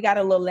know, we got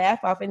a little laugh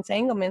off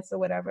entanglements or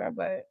whatever,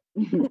 but.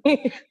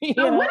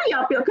 So what do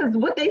y'all feel? Because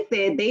what they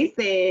said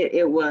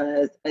it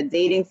was a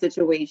dating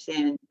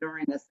situation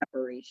during a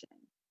separation.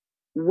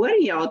 What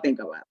do y'all think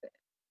about that?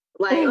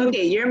 Like,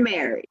 okay, you're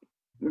married,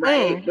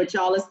 right? But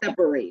y'all are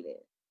separated.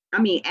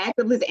 I mean,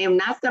 actively, and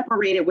not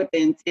separated with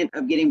the intent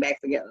of getting back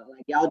together.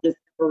 Like, y'all just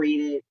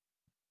separated,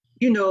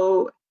 you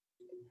know,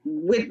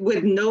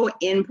 with no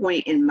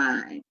endpoint in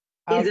mind.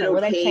 Is it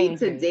okay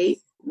to date?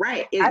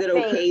 Right. Is it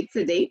okay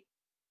to date?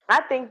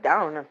 I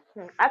don't know.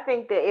 I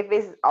think that if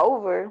it's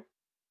over,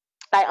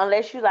 like,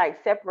 unless you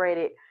like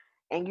separated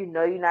and you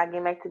know you're not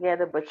getting back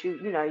together, but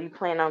you know you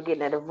plan on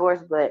getting a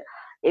divorce, but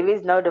if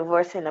it's no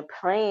divorce in the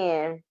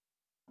plan,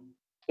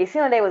 it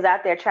seemed like they was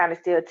out there trying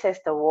to still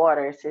test the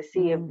waters to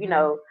see if, you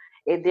know,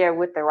 if they're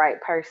with the right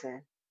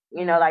person.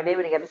 You know, like, they've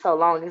been together so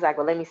long, it's like,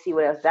 well, let me see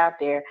what else is out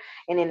there.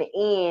 And in the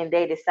end,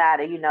 they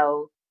decided, you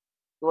know,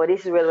 well,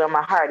 this is really where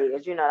my heart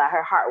is. You know, like,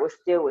 her heart was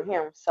still with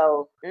him.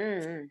 So,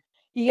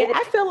 yeah,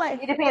 I feel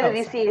like it depends if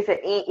you see it's an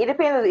end. It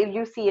depends if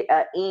you see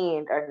an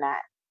end or not.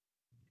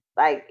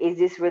 Like, is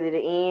this really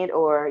the end,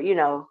 or, you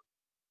know?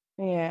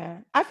 Yeah,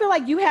 I feel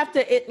like you have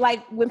to.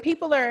 Like, when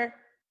people are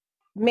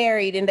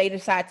married and they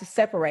decide to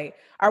separate,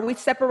 are we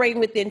separating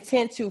with the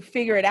intent to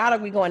figure it out? Are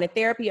we going to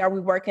therapy? Are we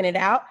working it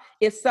out?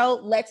 If so,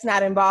 let's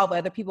not involve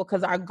other people,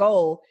 because our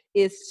goal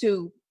is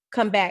to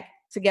come back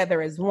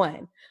together as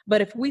one.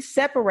 But if we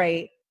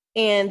separate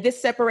and this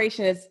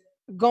separation is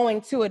going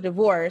to a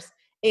divorce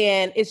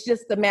and it's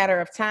just a matter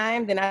of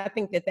time, then I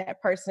think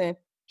that person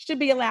should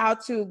be allowed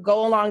to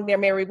go along their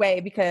merry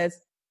way,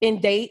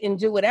 and date and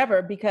do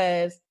whatever,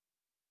 because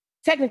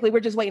technically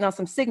we're just waiting on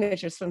some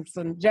signatures from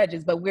some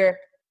judges, but we're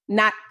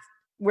not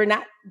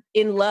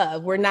in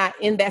love. We're not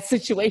in that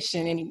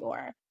situation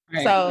anymore.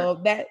 Right.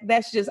 So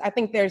that's just, I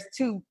think there's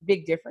two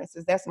big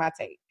differences. That's my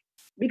take.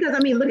 Because, I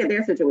mean, look at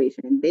their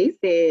situation. They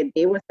said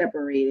they were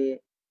separated,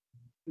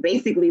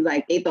 basically,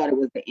 like, they thought it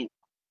was the end.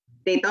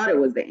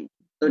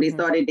 So they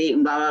started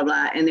dating, blah, blah,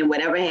 blah. And then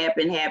whatever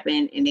happened,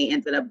 and they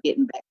ended up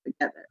getting back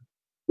together.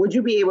 Would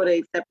you be able to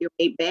accept your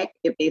mate back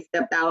if they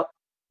stepped out?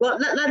 Well,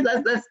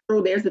 let's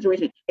throw their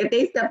situation. If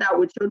they stepped out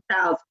with your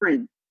child's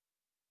friend,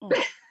 would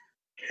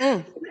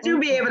you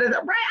be able to? Right?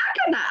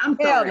 I could not. I'm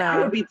sorry. No. I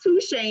would be too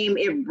ashamed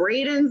if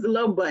Braden's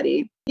little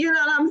buddy, you know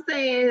what I'm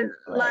saying?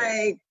 Right.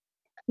 Like,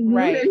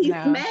 that he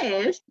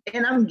smashed,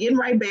 and I'm getting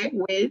right back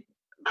with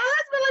my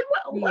husband.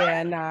 Like, what?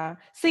 Yeah, nah.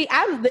 See,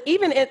 I'm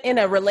even in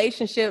a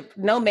relationship,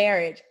 no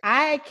marriage,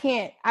 I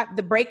can't.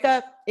 The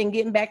breakup and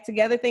getting back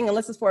together thing,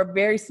 unless it's for a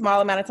very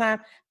small amount of time,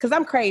 because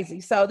I'm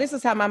crazy. So this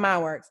is how my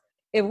mind works.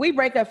 If we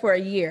break up for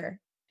a year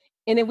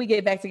and then we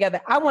get back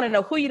together, I want to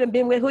know who you done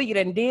been with, who you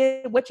done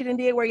did, what you done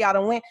did, where y'all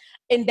done went.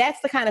 And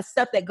that's the kind of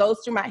stuff that goes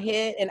through my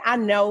head. And I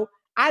know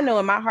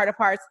in my heart of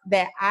hearts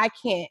that I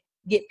can't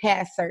get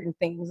past certain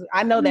things.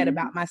 I know that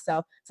about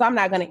myself. So I'm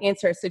not going to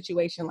enter a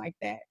situation like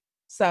that.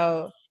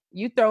 So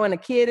you throw in a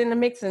kid in the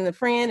mix and a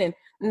friend, and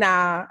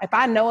nah, if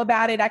I know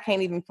about it, I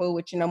can't even fool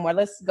with you no more.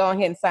 Let's go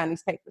ahead and sign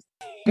these papers.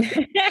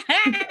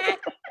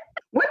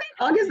 What did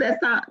August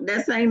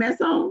that sang that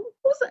song?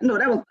 No,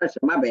 that was Usher.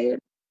 My bad.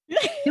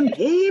 Them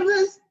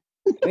papers.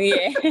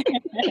 Yeah.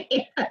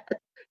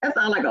 That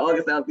sounds like an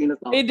August Alsina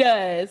song. It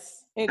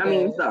does. I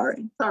mean,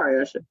 sorry,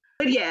 Usher.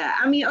 But yeah,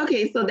 I mean,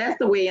 okay, so that's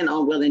the way in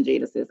on Will and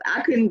Jada sis.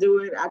 I couldn't do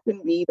it. I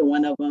couldn't be either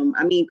one of them.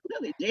 I mean,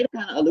 clearly, Jada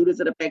kind of alluded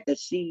to the fact that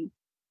she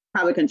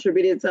probably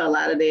contributed to a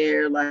lot of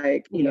their,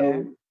 like, you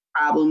know,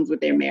 problems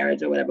with their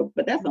marriage or whatever.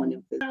 But that's on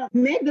them.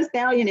 Meg Thee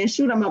Stallion and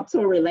Shoot 'Em Up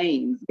Tory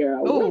Lanez,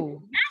 girl. Ooh,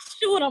 not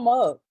Shoot 'Em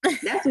Up.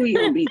 That's who you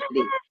gonna be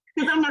today.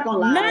 Because I'm not gonna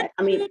lie.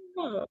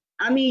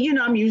 I mean, you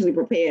know, I'm usually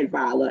prepared for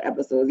our little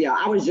episodes. Yeah,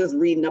 I was just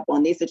reading up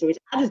on this situation.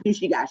 I just knew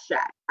she got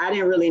shot. I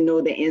didn't really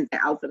know the ins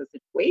and outs of the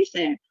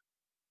situation.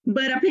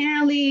 But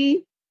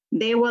apparently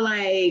they were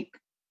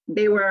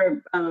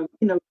you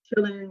know,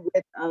 chilling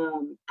with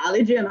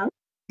Kylie Jenner,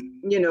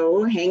 you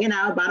know, hanging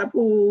out by the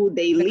pool.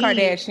 They leave.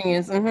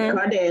 Kardashians. The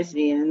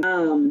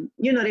Kardashians.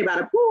 You know, they by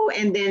the pool,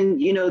 and then,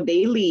 you know,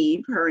 they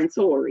leave, her and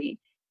Tory.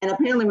 And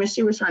apparently when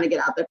she was trying to get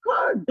out the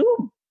car,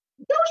 dude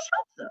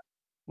shoots her.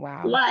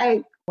 Wow.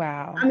 Like,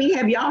 wow. I mean,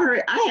 have y'all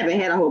heard? I haven't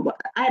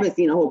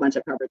seen a whole bunch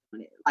of coverage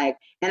on it. Like,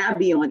 and I'll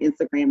be on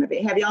Instagram of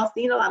it. Have y'all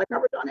seen a lot of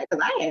coverage on it?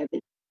 Because I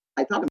haven't.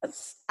 Like, talking about.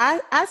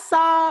 I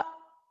saw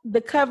the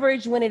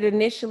coverage when it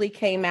initially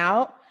came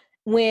out,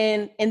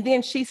 and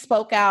then she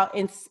spoke out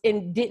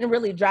and didn't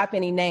really drop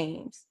any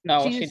names.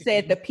 No, she just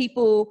said the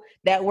people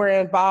that were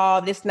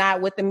involved, it's not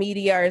what the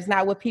media or it's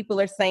not what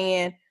people are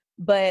saying.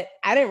 But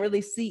I didn't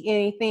really see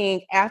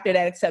anything after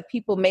that except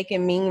people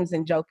making memes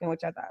and joking,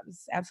 which I thought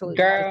was absolutely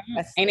girl.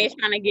 disgusting. And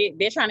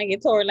they're trying to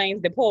get Tory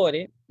Lanez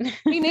deported.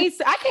 He needs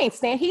to, I can't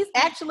stand. He's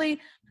actually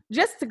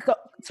just to go.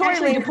 Tory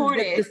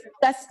Lanez is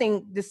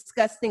a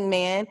disgusting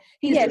man.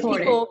 He had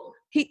deported. People.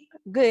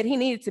 He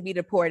needed to be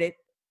deported.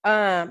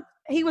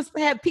 He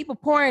had people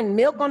pouring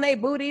milk on their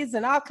booties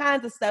and all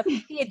kinds of stuff.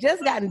 He had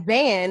just gotten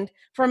banned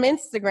from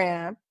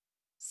Instagram.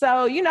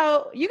 So, you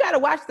got to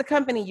watch the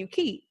company you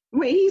keep.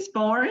 Wait, he's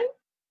foreign?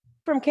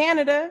 From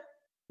Canada.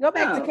 Go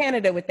back to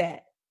Canada with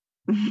that.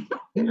 I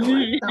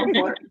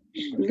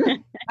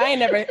ain't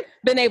never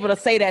been able to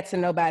say that to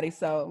nobody,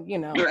 so,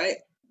 Right.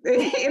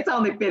 It's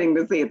only fitting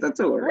to say it's a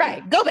tour.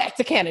 Right. Go back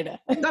to Canada.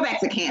 Go back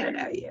to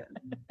Canada, yeah.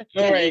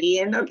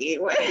 Canadian, okay.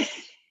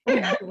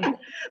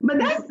 But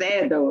that's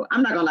sad, though.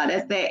 I'm not going to lie,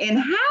 that's sad. And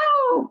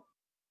how...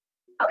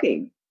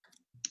 Okay.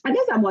 I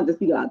guess I want to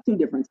speak about two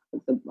different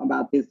topics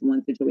about this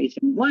one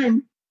situation.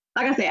 One,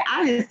 like I said,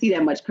 I didn't see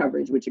that much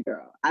coverage with your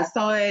girl. I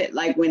saw it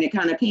like when it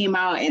kind of came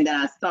out, and then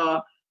I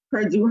saw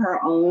her do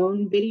her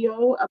own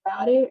video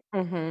about it.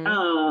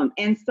 Mm-hmm.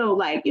 And so,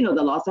 like, the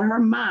loss of her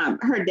mom,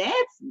 her dad's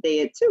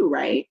dead too,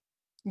 right?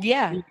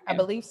 Yeah, I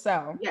believe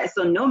so. Yeah,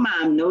 so no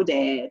mom, no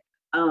dad.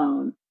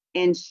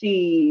 And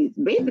she's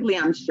basically,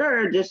 I'm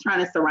sure, just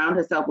trying to surround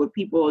herself with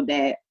people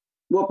that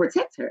will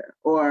protect her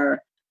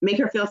or make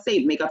her feel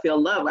safe, make her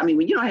feel loved. I mean,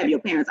 when you don't have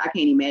your parents, I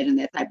can't imagine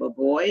that type of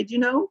void,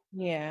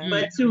 Yeah.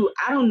 But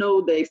I don't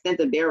know the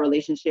extent of their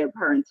relationship,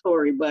 her and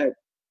Tory, but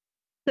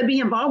to be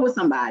involved with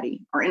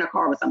somebody or in a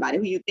car with somebody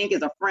who you think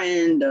is a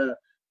friend,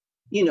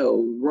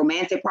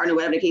 romantic partner,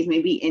 whatever the case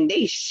may be, and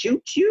they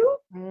shoot you,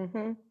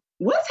 mm-hmm.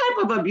 What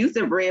type of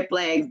abusive red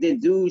flags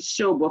did dudes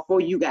show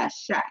before you got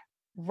shot?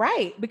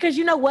 Right. Because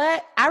you know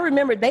what? I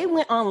remember they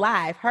went on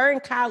live, her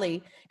and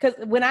Kylie, because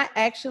when I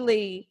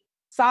actually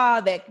saw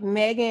that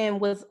Megan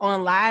was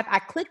on live, I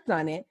clicked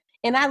on it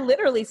and I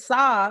literally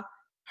saw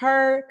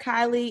her,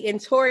 Kylie,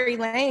 and Tory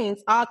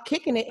Lanez all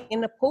kicking it in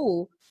the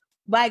pool,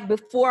 like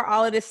before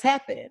all of this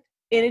happened.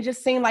 And it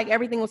just seemed like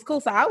everything was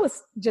cool. So I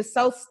was just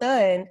so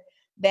stunned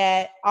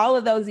that all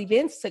of those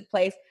events took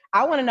place.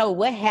 I want to know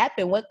what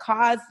happened, what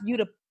caused you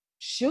to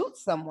shoot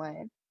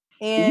someone.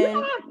 And you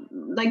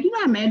know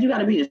how mad you got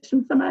to be to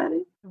shoot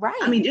somebody? Right.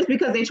 I mean, just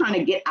because they're trying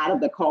to get out of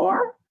the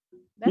car,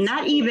 I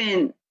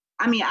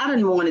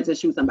didn't want it to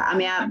shoot somebody. I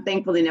mean, I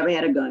thankfully never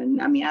had a gun.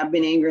 I mean, I've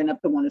been angry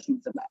enough to want to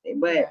shoot somebody.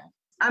 But,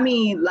 I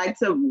mean, like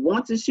to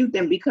want to shoot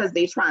them because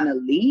they're trying to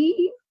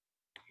leave?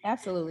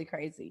 Absolutely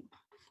crazy.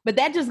 But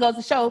that just goes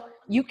to show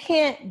you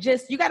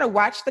got to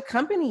watch the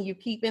company you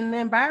keep in the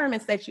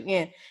environments that you're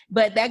in.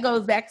 But that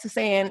goes back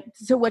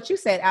to what you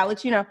said,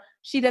 Alex,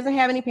 she doesn't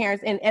have any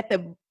parents. And at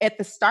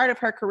the start of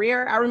her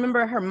career, I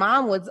remember her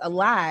mom was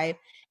alive.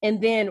 And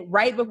then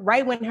right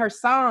when her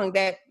song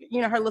her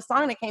little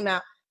song that came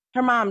out,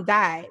 her mom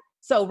died.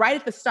 So right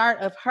at the start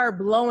of her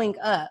blowing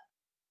up,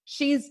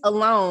 she's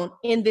alone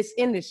in this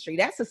industry.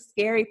 That's a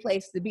scary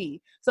place to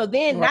be. So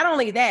then not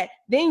only that,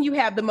 then you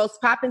have the most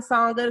popping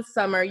song of the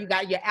summer. You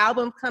got your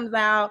album comes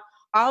out,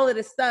 all of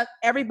this stuff.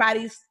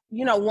 Everybody's,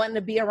 wanting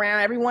to be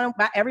around.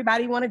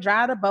 Everybody want to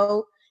drive the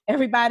boat.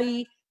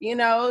 Everybody,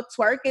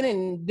 twerking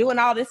and doing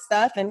all this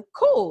stuff. And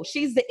cool,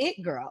 she's the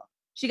it girl.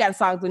 She got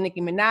songs with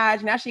Nicki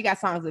Minaj. Now she got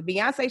songs with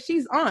Beyonce.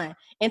 She's on.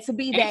 And to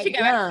be that young. And she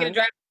got to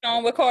drive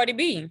on with Cardi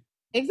B.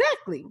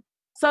 Exactly.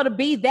 So to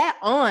be that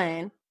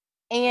on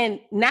and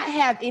not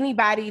have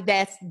anybody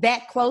that's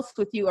that close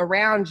with you,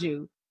 around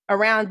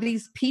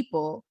these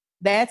people,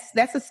 that's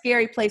a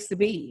scary place to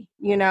be,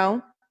 I don't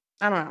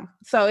know.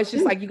 So it's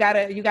just like you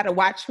gotta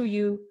watch who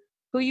you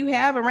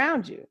have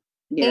around you.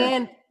 Yeah.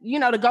 And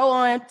to go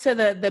on to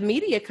the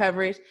media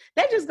coverage,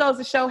 that just goes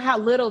to show how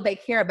little they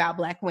care about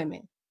Black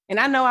women. And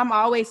I know I'm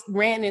always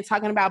ranting and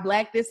talking about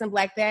Black this and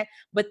Black that,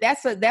 but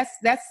that's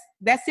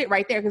it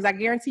right there. Because I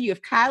guarantee you,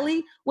 if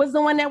Kylie was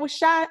the one that was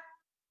shot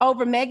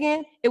over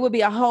Megan, it would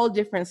be a whole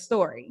different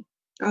story.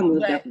 Oh,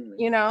 most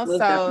definitely. Most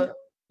definitely.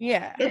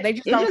 Yeah, they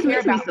just don't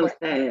care about it. It makes me so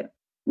sad.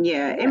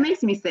 Yeah, it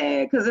makes me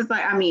sad because it's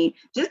like, I mean,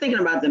 just thinking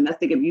about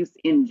domestic abuse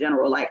in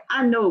general, like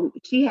I know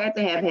she had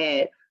to have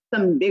had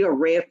some bigger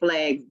red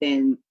flags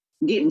than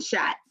getting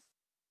shot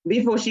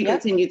before she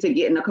continued to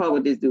get in the car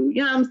with this dude.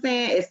 You know what I'm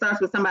saying? It starts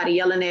with somebody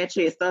yelling at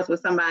you. It starts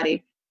with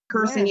somebody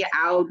cursing you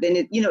out. Then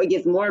it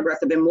gets more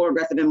aggressive and more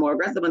aggressive and more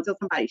aggressive until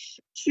somebody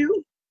shoots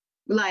you.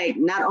 Like,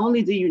 not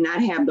only do you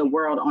not have the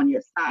world on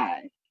your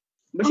side,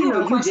 but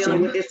you're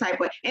dealing with this type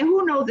of, and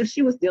who knows if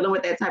she was dealing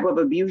with that type of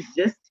abuse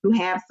just to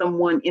have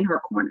someone in her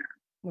corner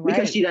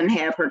because she doesn't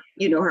have her,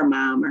 her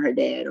mom or her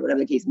dad or whatever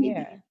the case may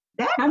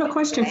be. I have a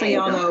question for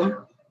y'all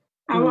though.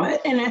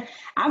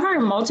 I've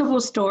heard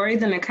multiple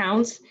stories and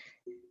accounts.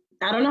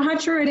 I don't know how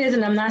true it is,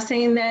 and I'm not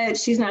saying that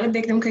she's not a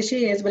victim because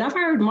she is, but I've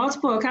heard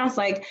multiple accounts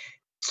like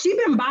she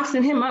been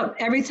boxing him up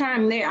every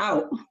time they're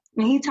out,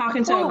 and he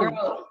talking to a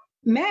girl,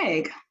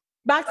 Meg.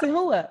 Boxing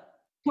who up?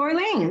 Tory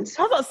Lanez.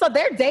 Oh, so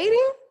they're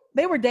dating?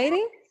 They were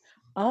dating?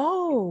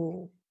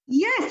 Oh.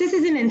 Yes, this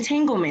is an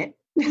entanglement.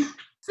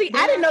 See,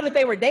 I didn't know that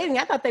they were dating.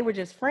 I thought they were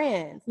just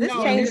friends. This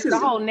changes the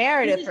whole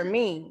narrative for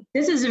me.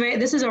 This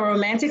is a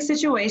romantic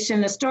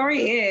situation. The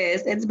story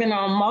is it's been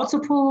on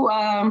multiple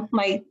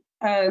like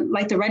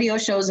the radio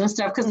shows and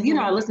stuff because you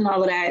know I listen to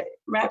all of that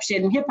rap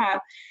shit and hip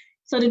hop.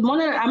 So I'm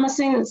gonna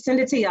send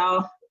it to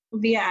y'all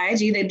via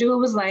IG. The dude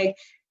was like,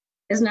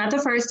 it's not the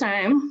first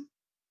time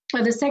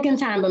or the second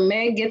time, but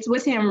Meg gets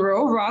with him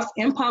real rough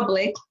in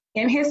public,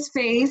 in his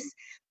face,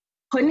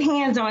 putting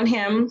hands on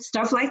him,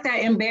 stuff like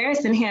that,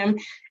 embarrassing him.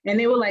 And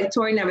they were like,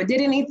 Tory never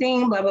did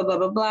anything, blah, blah, blah,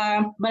 blah,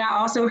 blah. But I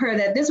also heard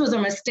that this was a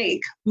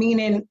mistake,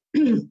 meaning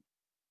the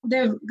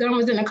gun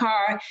was in the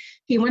car.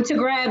 He went to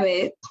grab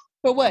it.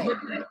 For what?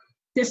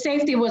 The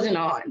safety wasn't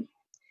on.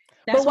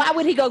 But why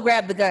would he go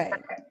grab the gun?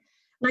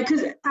 Like,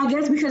 I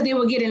guess because they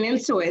were getting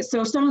into it.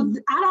 So I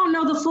don't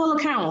know the full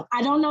account.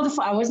 I don't know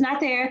I was not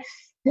there.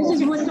 This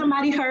is what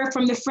somebody heard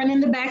from the friend in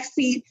the back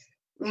seat.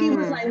 He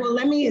was like, well,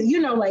 let me,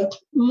 like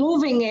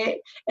moving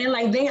it and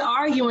like they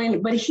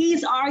arguing, but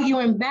he's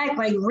arguing back,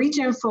 like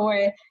reaching for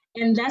it.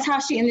 And that's how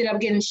she ended up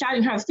getting shot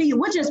in her feet,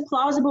 which is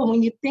plausible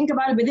when you think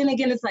about it. But then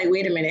again, it's like,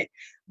 wait a minute.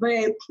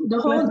 But the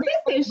whole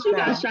thing, she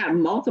got shot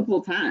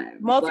multiple times.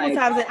 Multiple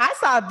times. And I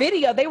saw a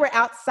video. They were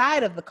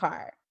outside of the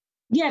car.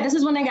 Yeah, this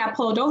is when they got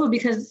pulled over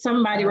because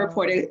somebody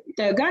reported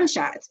the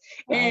gunshots.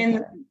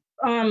 And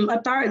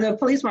the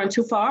police weren't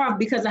too far off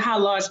because of how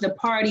large the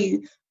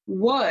party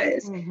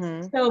was.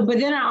 So, but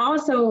then I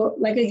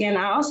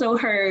also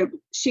heard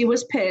she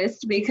was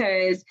pissed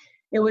because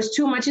it was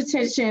too much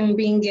attention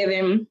being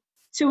given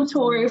to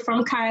Tory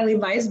from Kylie,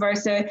 vice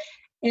versa,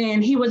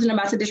 and he wasn't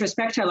about to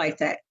disrespect her like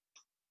that.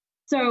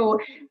 So,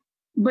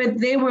 but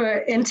they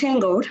were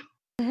entangled.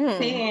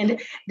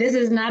 And this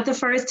is not the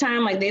first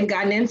time like they've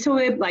gotten into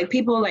it. Like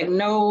people like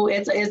know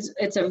it's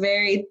a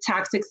very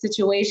toxic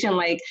situation.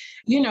 Like,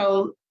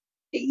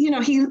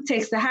 he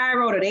takes the high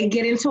road or they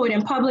get into it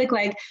in public.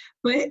 Like,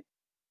 but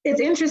it's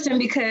interesting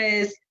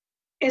because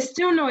it's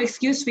still no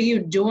excuse for you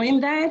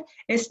doing that.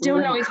 It's still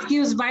no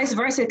excuse vice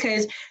versa.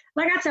 Cause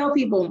like I tell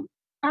people,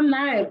 I'm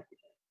not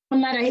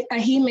a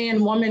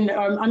He-Man woman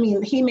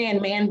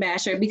He-Man man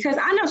basher because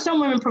I know some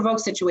women provoke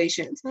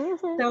situations.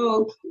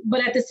 So,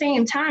 but at the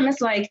same time,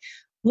 it's like,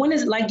 when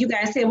is, like you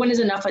guys say, when is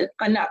enough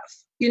enough?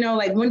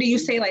 Like when do you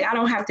say like, I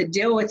don't have to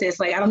deal with this?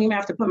 Like, I don't even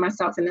have to put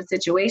myself in this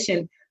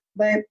situation.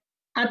 But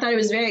I thought it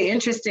was very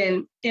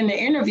interesting in the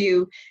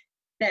interview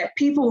that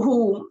people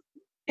who,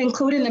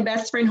 including the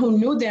best friend who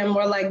knew them,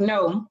 were like,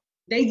 no,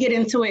 they get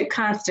into it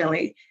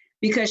constantly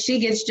because she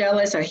gets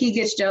jealous or he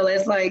gets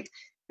jealous. Like,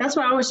 that's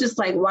why I was just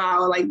like,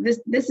 wow, like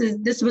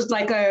this was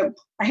like I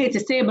hate to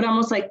say it, but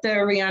almost like the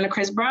Rihanna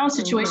Chris Brown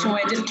situation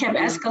where it just kept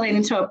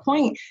escalating to a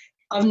point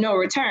of no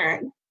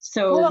return.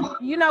 So,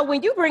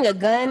 when you bring a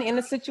gun in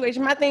a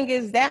situation, my thing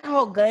is that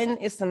whole gun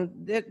is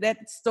that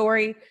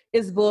story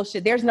is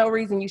bullshit. There's no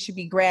reason you should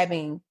be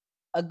grabbing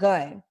a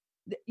gun.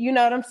 You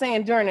know what I'm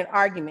saying? During an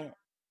argument.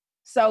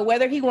 So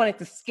whether he wanted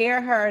to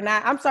scare her or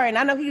not, I'm sorry. And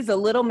I know he's a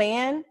little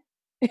man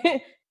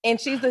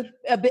and she's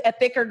a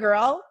thicker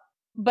girl,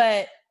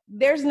 but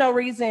there's no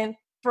reason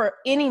for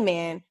any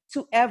man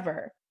to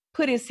ever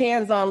put his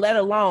hands on, let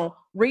alone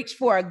reach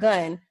for a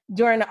gun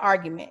during an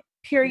argument.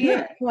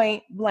 Period.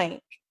 Point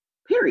blank.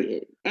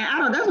 Period.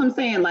 And that's what I'm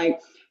saying.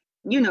 Like,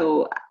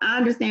 I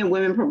understand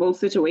women provoke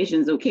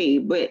situations, okay,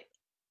 but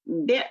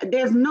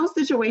there's no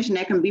situation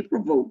that can be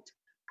provoked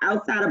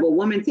outside of a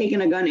woman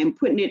taking a gun and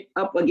putting it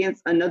up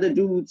against another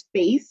dude's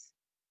face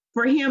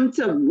for him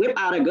to whip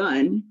out a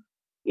gun.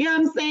 You know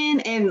what I'm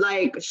saying? And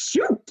like,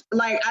 shoot.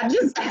 Like,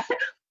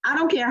 I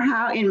don't care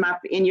how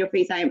in your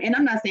face I am. And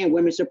I'm not saying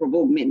women should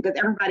provoke men because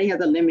everybody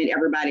has a limit.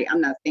 I'm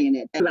not saying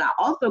that. But I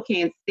also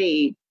can't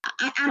say,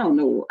 I don't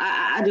know.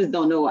 I just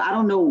don't know. I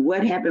don't know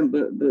what happened,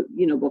 but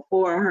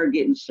before her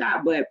getting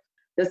shot. But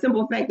the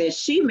simple fact that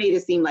she made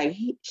it seem like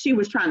she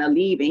was trying to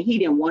leave and he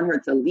didn't want her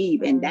to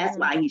leave. And that's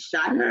why he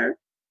shot her.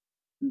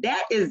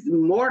 That is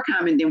more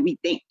common than we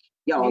think,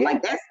 y'all. Yeah.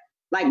 Like that's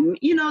like,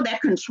 that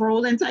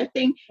controlling type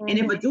thing. And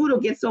if a dude will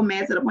get so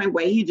mad to the point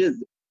where he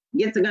just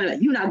gets a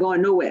gun, you're not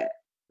going nowhere.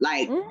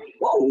 Like,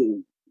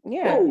 whoa.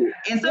 Yeah. Whoa.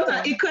 And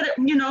sometimes it could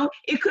have,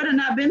 it could have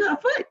not been her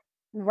foot.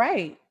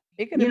 Right.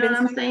 It could have been. You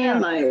know what I'm saying?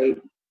 Else.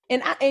 Like,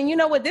 and you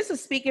know what? This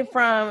is speaking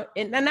from,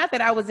 and not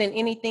that I was in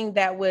anything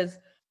that was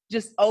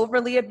just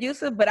overly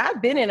abusive, but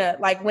I've been in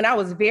when I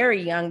was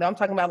very young, though, I'm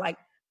talking about like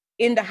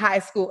into high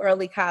school,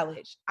 early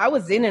college, I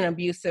was in an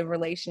abusive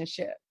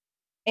relationship.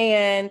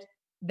 And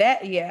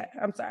that,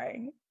 I'm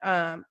sorry.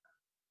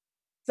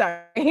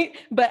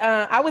 But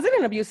I was in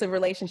an abusive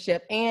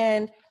relationship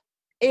and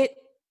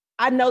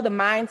I know the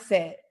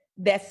mindset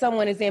that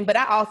someone is in, but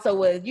I also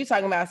was, you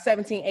talking about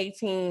 17,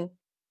 18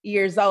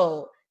 years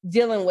old,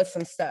 dealing with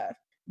some stuff.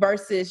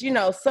 versus,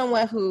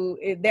 someone who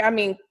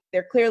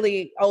they're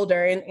clearly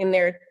older in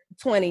their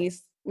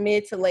 20s,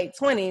 mid to late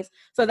 20s.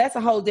 So that's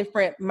a whole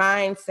different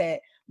mindset.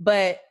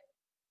 But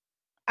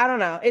I don't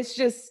know. It's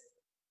just,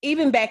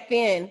 even back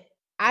then,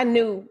 I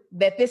knew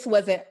that this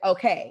wasn't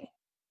okay.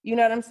 You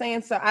know what I'm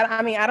saying? So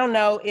I don't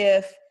know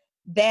if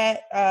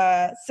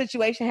that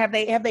situation, have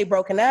they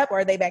broken up, or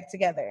are they back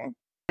together?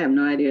 I have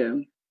no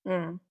idea.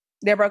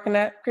 They're broken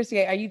up.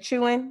 Chrissy, are you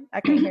chewing?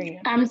 I can't hear you.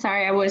 I'm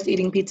sorry, I was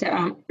eating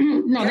pizza.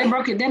 No, they're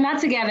broken. They're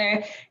not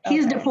together.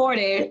 He's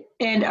deported,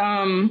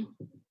 and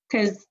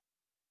because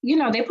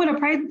they put a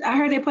price. I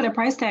heard they put a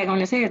price tag on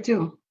his head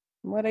too.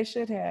 Well, they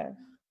should have.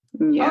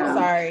 Yeah. I'm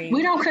sorry.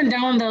 We don't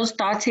condone those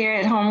thoughts here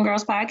at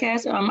Homegirls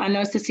Podcast. I know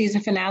it's the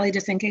season finale,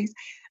 just in case.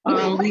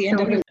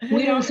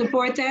 We don't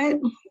support that.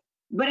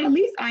 But at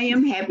least I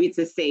am happy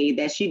to say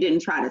that she didn't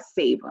try to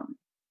save him.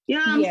 You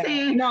know what I'm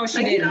saying? No, she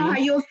didn't. You know how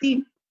you'll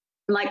see,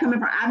 coming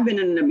from, I've been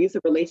in an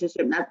abusive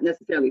relationship, not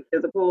necessarily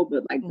physical,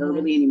 but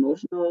verbally and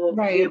emotional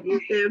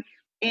abusive.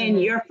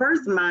 And your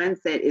first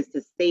mindset is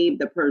to save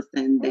the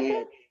person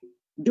that's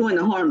doing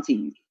the harm to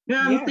you. You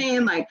know what I'm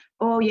saying?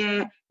 Oh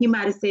yeah, he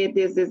might have said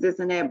this,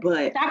 and that,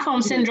 but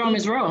Stockholm syndrome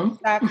is real.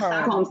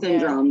 Stockholm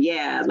syndrome,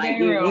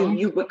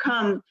 you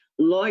become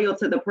loyal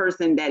to the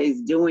person that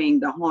is doing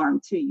the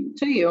harm to you.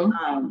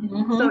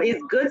 So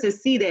it's good to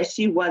see that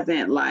she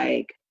wasn't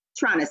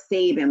trying to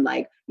save him.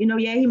 He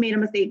made a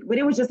mistake, but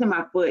it was just in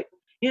my foot.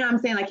 You know what I'm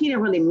saying? He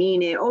didn't really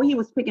mean it. Oh, he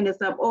was picking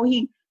this up. Oh,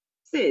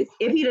 sis,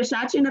 if he'd have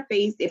shot you in the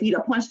face, if he'd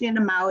have punched you in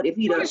the mouth, if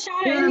he'd have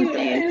shot her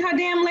in her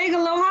damn leg a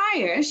little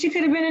higher, she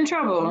could have been in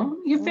trouble.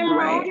 Your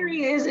femoral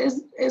artery is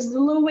a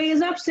little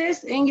ways up,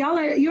 sis, and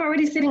you're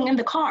already sitting in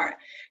the car.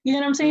 You know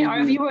what I'm saying? Or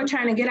if you were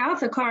trying to get out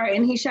the car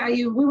and he shot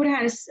you, we would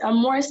have had a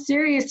more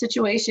serious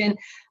situation,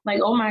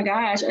 oh my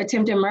gosh,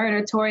 attempted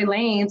murder, Tory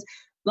Lanez,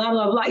 blah,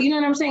 blah, blah. You know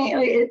what I'm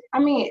saying?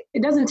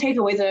 It doesn't take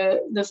away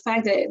the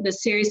fact that the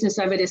seriousness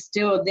of it is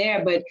still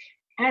there, but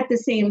at the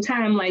same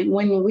time,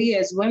 when we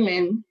as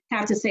women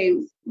have to say,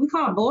 we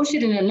call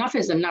bullshit and enough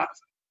is enough,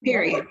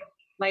 period.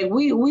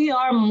 We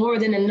are more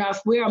than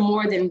enough. We are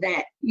more than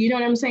that. You know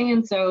what I'm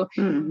saying? So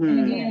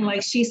and again,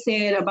 like she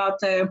said about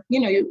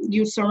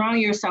you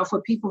surround yourself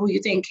with people who you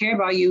think care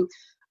about you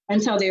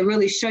until they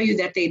really show you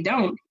that they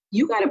don't.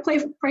 You got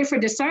to pray for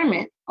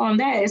discernment on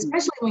that,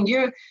 especially when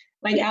you're,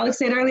 like Alex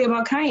said earlier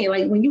about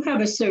Kanye, when you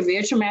have a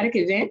severe traumatic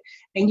event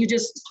and you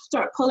just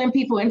start pulling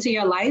people into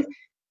your life.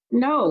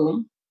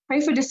 No, pray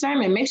for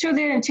discernment. Make sure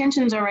their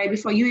intentions are right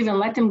before you even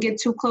let them get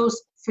too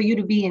close for you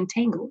to be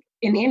entangled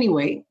in any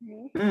way.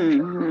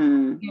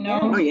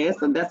 Oh yeah,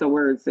 so that's a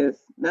word, sis.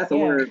 That's a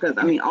word, because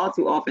all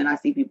too often I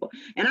see people,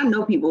 and I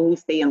know people who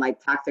stay in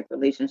toxic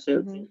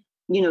relationships,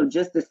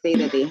 just to say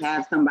that they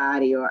have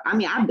somebody, or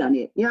I've done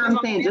it. You know what I'm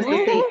saying? Just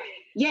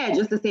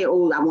to say,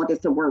 oh, I want this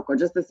to work, or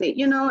just to say,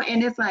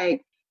 and it's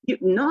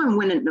knowing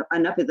when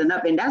enough is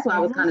enough, and that's why I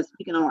was kind of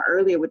speaking on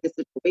earlier with this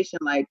situation.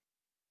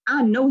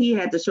 I know he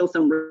had to show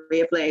some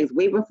red flags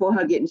way before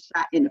her getting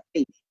shot in the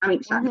face.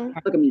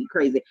 Look at me,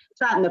 crazy.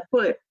 Shot in the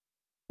foot.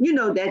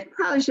 That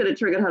probably should have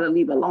triggered her to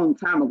leave a long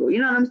time ago. You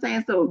know what I'm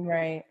saying? So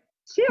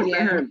she don't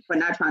blame her for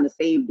not trying to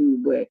save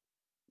dude, but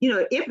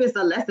if it's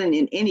a lesson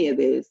in any of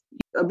this,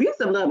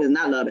 abusive love is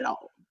not love at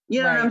all.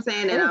 You know what I'm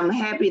saying? And I'm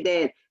happy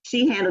that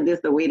she handled this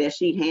the way that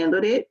she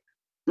handled it.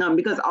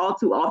 Because all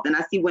too often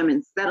I see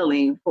women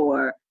settling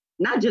for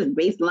not just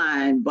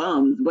baseline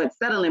bums, but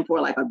settling for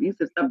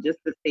abusive stuff just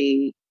to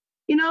say,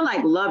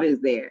 love is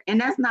there.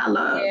 And that's not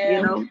love,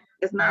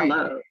 it's not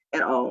love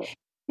at all.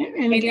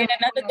 And then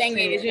another thing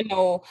is,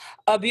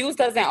 abuse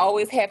doesn't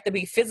always have to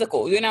be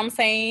physical. You know what I'm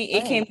saying?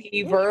 It can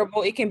be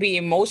verbal, it can be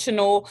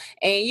emotional,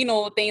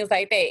 and, things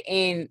like that.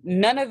 And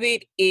none of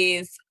it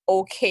is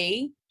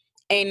okay.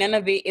 And none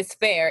of it is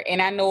fair.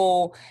 And I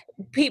know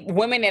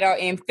women that are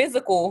in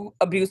physical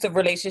abusive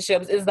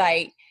relationships is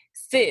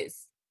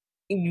sis,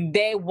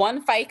 that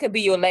one fight could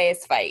be your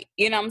last fight.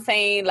 You know what I'm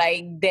saying?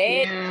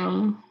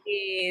 That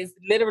is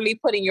literally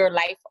putting your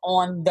life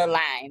on the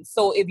line.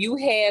 So if you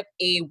have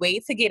a way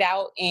to get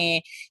out,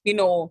 and,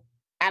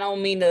 I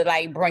don't mean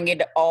to bring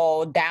it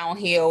all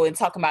downhill and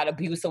talk about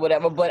abuse or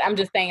whatever, but I'm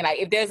just saying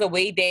if there's a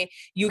way that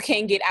you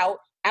can get out,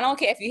 I don't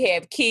care if you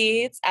have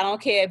kids. I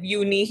don't care if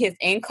you need his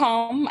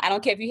income. I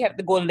don't care if you have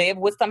to go live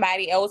with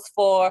somebody else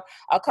for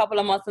a couple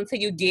of months until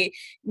you get,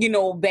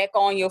 back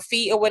on your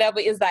feet or whatever.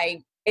 It's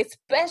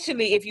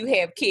especially if you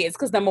have kids,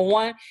 because number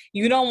one,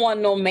 you don't want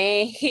no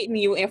man hitting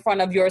you in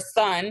front of your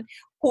son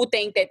who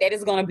think that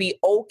is going to be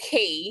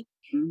okay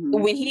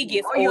when he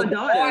gets older,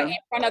 or in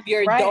front of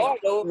your daughter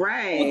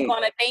who's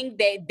going to think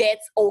that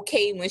that's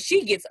okay when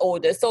she gets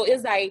older. So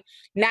it's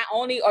not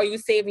only are you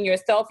saving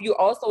yourself, you're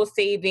also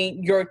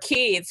saving your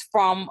kids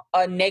from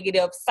a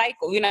negative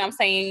cycle. You know what I'm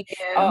saying?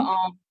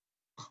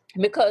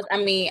 Because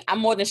I'm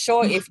more than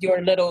sure if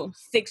your little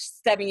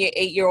 6, 7,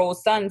 8-year-old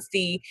son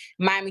see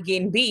Miami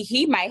getting beat,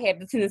 he might have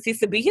the tendencies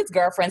to be his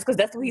girlfriends because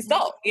that's what he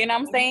saw. You know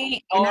what I'm saying?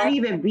 And not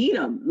even beat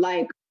him,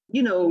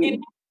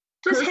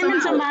 just him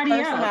and somebody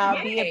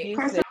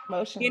else.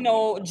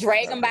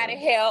 drag him by the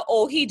hair.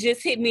 Oh, he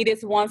just hit me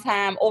this one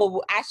time.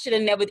 Oh, I should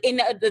have never.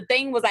 And the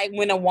thing was like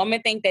when a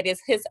woman think that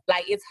it's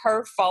it's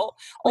her fault.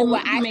 Oh,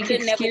 well, I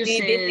should have never did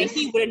this, and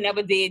he would have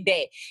never did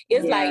that.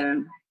 It's like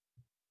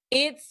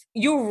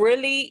you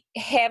really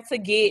have to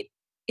get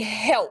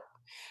help.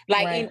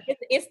 Like and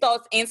it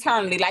starts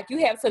internally. Like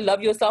you have to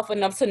love yourself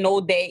enough to know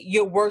that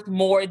you're worth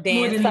more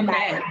than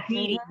somebody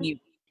beating you.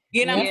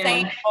 You know what I'm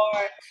saying?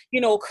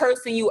 Or,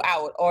 cursing you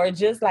out or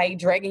just like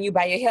dragging you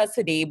by your hair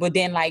today, but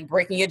then like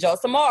breaking your jaw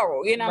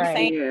tomorrow. You know what I'm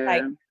saying? Yeah.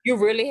 Like you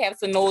really have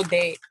to know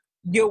that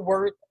you're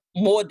worth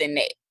more than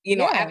that.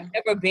 I've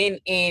never been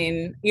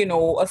in,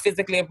 a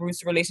physically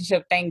abusive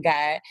relationship, thank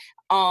God.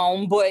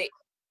 But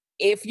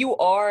if you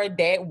are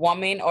that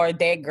woman or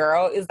that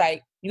girl, it's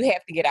like you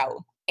have to get out.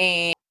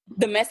 And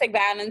domestic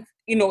violence,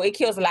 it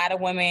kills a lot of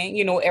women,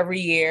 every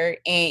year,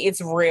 and it's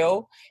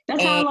real.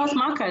 That's how I lost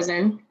my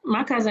cousin.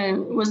 My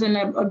cousin was in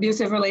an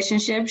abusive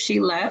relationship.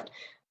 She left.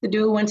 The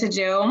dude went to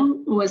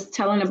jail, was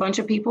telling a bunch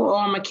of people, oh,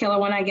 I'm a killer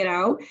when I get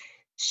out.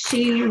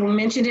 She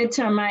mentioned it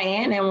to my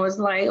aunt and was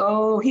like,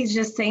 oh, he's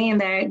just saying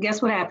that.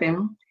 Guess what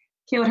happened?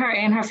 Killed her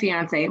and her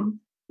fiance.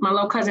 My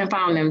little cousin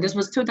found them. This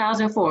was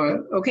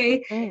 2004,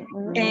 okay?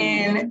 Mm-hmm.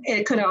 And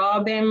it could have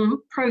all been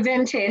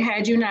prevented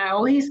had you not,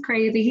 oh, he's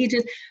crazy. He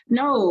just,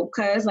 no,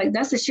 because like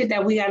that's the shit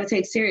that we got to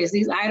take serious.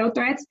 These idle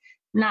threats,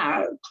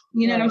 nah,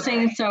 you know what I'm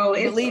saying? So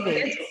believe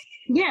it.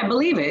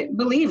 Believe it.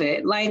 Believe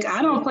it. Like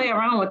I don't play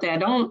around with that.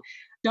 Don't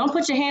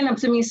put your hand up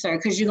to me, sir,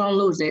 because you're going to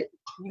lose it.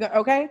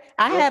 Okay.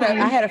 I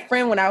had a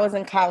friend when I was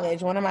in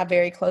college, one of my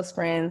very close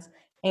friends,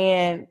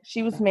 and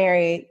she was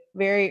married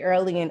very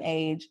early in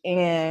age,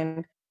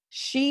 and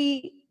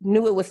she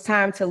knew it was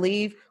time to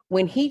leave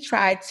when he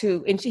tried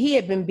to, and he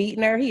had been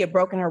beating her. He had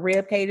broken her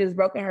rib cages,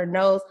 broken her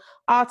nose,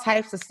 all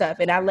types of stuff.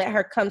 And I let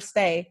her come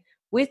stay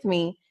with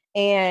me.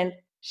 And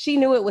she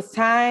knew it was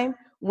time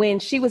when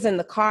she was in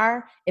the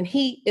car and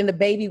the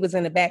baby was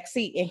in the back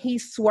seat and he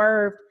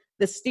swerved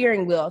the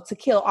steering wheel to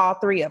kill all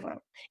three of them.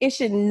 It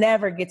should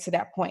never get to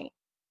that point.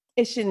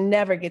 It should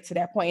never get to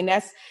that point.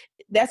 And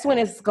that's when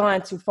it's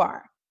gone too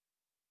far,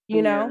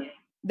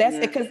 That's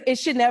because it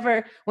should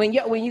never, when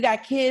you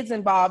got kids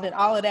involved and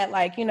all of that,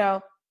 like,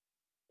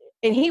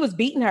 and he was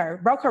beating her,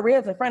 broke her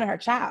ribs in front of her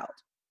child.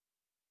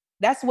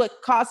 That's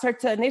what caused her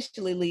to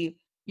initially leave.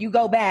 You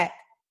go back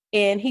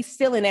and he's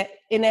still in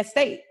that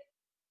state.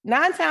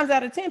 9 times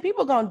out of 10,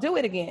 people gonna do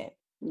it again.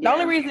 Yeah. The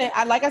only reason,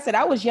 like I said,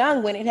 I was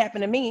young when it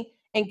happened to me.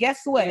 And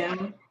guess what?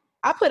 Yeah.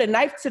 I put a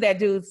knife to that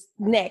dude's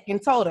neck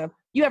and told him,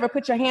 you ever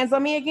put your hands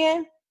on me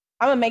again?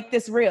 I'm gonna make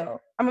this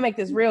real. I'm gonna make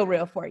this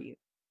real for you.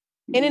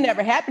 And it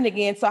never happened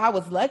again, so I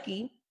was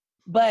lucky.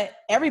 But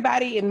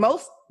everybody, and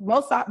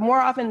more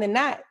often than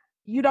not,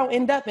 you don't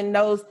end up in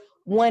those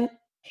one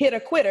hit or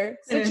quitter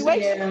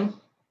situations.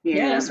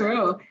 Yeah, that's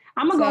real.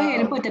 I'm gonna go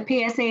ahead and put the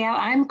PSA out.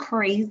 I'm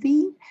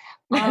crazy.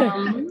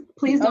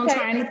 Please don't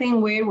try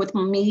anything weird with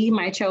me,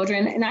 my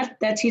children. Not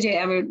that TJ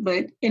ever,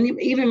 but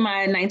even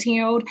my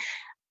 19-year-old,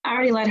 I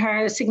already let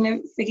her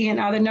significant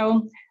other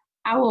know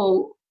I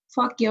will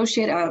fuck your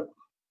shit up.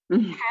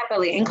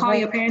 Happily, and call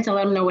your parents and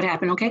let them know what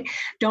happened. Okay,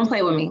 don't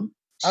play with me.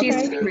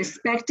 She's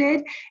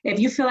respected. If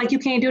you feel like you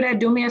can't do that,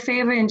 do me a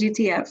favor and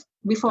GTF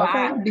before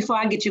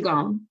I get you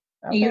gone.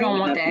 And you don't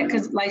want that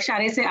because, like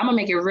Sade said, I'm gonna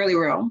make it really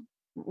real.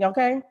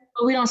 Okay.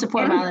 But we don't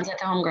support violence at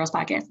the Homegirls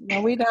podcast.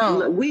 No, we don't.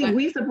 Look,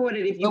 we support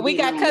it if you. But we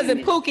got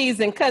cousin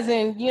Pookies and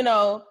cousin,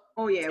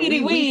 Oh yeah,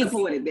 we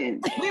support it then.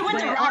 We went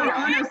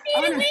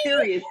on a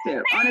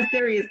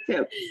serious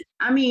tip.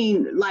 I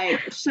mean,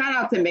 like shout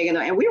out to Megan,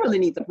 and we really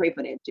need to pray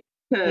for that too.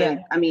 Because,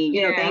 I mean,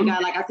 thank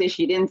God, like I said,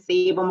 she didn't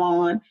save them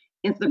on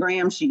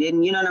Instagram. She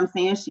didn't, you know what I'm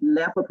saying? She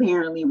left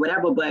apparently,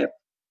 whatever. But,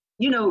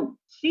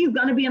 she's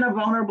going to be in a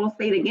vulnerable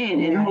state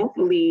again. And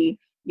hopefully,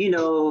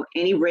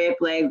 any red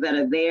flags that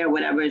are there,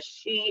 whatever,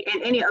 she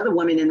and any other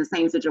woman in the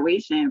same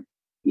situation,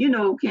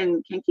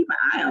 can keep an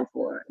eye out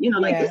for her.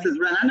 This is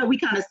real. I know we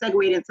kind of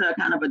segued into a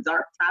kind of a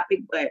dark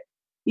topic, but,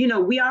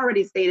 we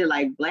already stated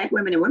like Black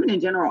women and women in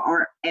general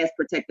aren't as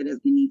protected as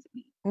we need to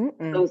be.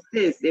 Mm-mm. So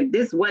sis, if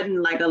this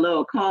wasn't like a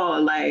little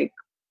call, like,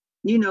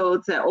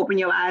 to open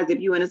your eyes if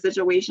you're in a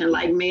situation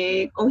like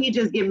Meg, he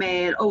just get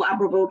mad, I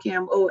provoke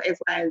him, X,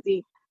 Y, and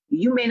Z.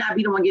 You may not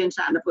be the one getting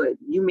shot in the foot.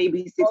 You may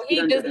be 6 feet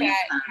under the sign.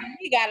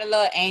 He got a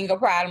little anger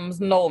problems.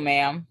 No,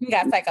 ma'am. He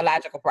got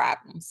psychological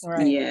problems.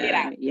 Right.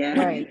 Yeah.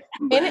 Right.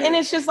 And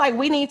it's just like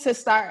we need to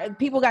start,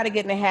 people got to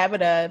get in the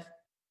habit of,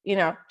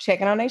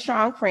 checking on their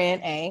strong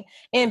friend, A,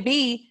 and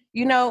B,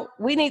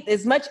 we need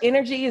as much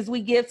energy as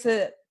we give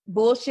to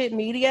bullshit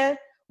media.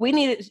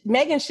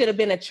 Megan should have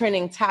been a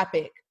trending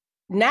topic,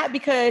 not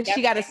because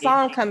she got a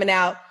song coming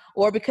out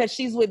or because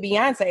she's with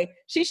Beyonce.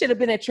 She should have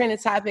been a trending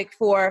topic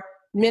for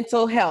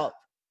mental health,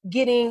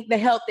 getting the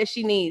help that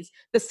she needs,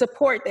 the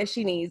support that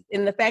she needs.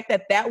 And the fact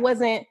that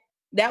wasn't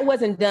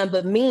done,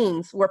 but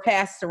memes were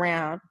passed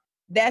around.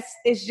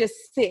 It's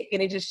just sick.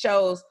 And it just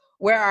shows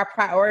where our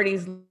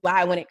priorities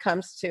lie when it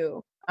comes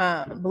to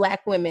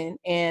Black women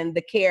and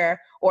the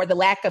care or the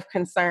lack of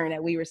concern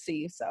that we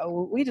receive.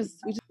 So we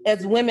just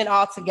as women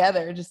all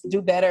together, just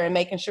do better in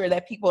making sure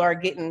that people are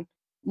getting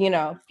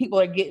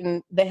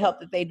the help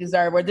that they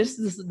deserve, or this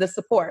is the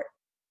support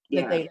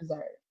that they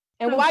deserve.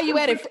 And while you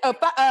at it,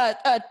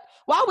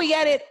 while we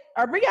at it,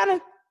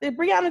 did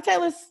Breonna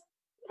Taylor's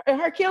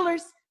her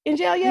killers in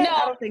jail yet? No.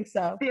 I don't think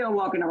so. Still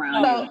walking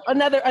around. So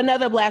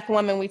another Black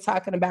woman we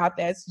talking about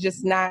that's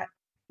just not,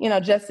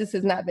 justice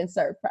has not been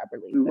served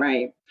properly.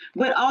 Right.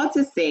 But all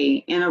to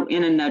say, in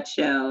a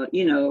nutshell,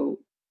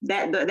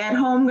 that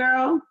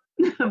homegirl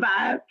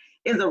vibe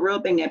is a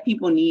real thing that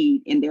people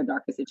need in their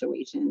darker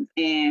situations.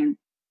 And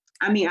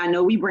I mean, I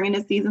know we bringing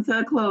this season to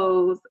a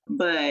close,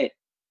 but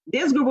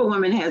this group of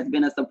women has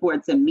been a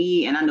support to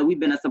me, and I know we've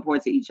been a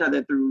support to each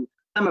other through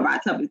some of our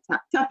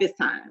toughest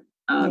times.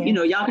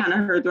 Y'all kind of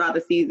heard throughout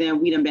the season,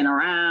 we done been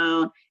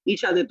around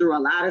each other through a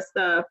lot of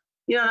stuff.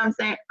 You know what I'm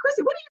saying?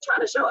 Chrissy, what are you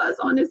trying to show us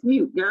on this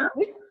mute, girl?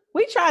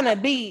 We trying to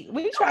be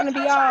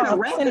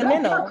all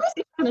sentimental.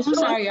 I'm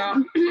sorry,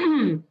 y'all.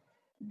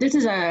 This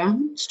is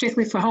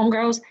strictly for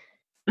homegirls.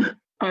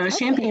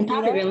 Champagne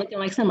Poppy been looking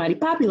like somebody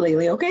Poppy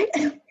lately, okay?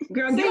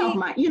 Girl, get off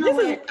my. You know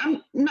what?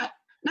 I'm not.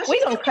 Now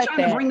we don't cut trying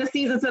that. to bring the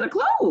season to the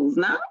close,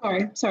 no?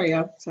 Sorry,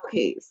 y'all.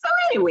 Okay, so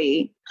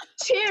anyway,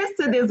 cheers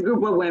to this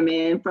group of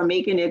women for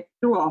making it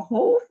through a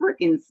whole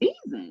freaking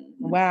season.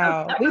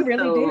 Wow, we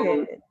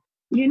really did.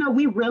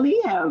 We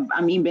really have,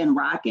 been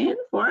rocking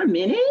for a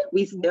minute.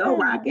 We still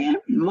rocking.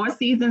 More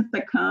seasons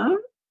to come.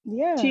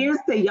 Yeah. Cheers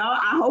to y'all.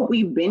 I hope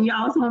we've been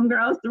y'all's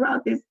homegirls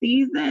throughout this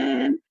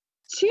season.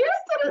 Cheers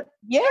to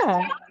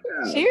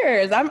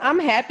Cheers. I'm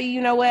happy.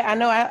 You know what? I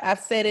know I've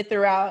said it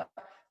throughout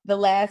the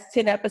last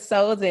 10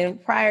 episodes,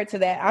 and prior to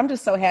that, I'm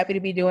just so happy to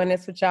be doing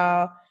this with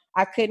y'all.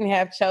 I couldn't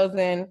have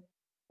chosen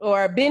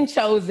or been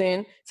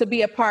chosen to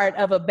be a part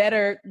of a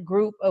better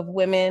group of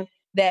women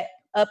that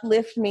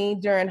uplift me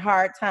during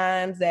hard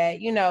times, that,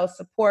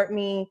 support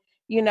me,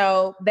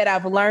 that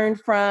I've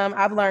learned from.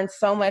 I've learned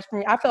so much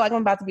from you. I feel like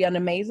I'm about to be an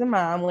amazing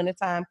mom when the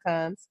time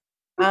comes.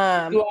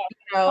 I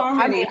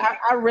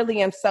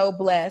really am so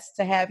blessed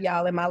to have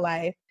y'all in my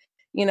life.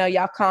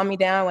 Y'all calm me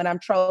down when I'm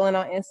trolling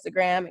on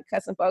Instagram and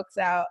cussing folks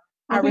out.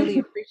 I really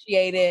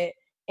appreciate it.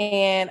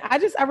 And I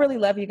really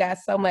love you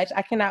guys so much.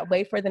 I cannot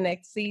wait for the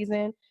next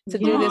season to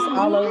do this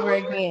all over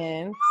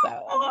again.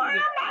 So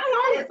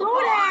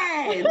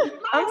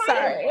I'm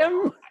sorry.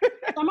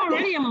 I'm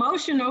already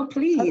emotional,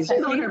 please.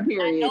 She's on her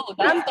period.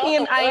 I'm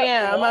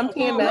PMS.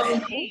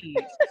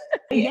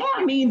 Yeah,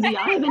 do y'all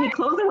have any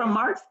closing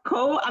remarks,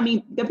 Cole?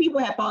 The people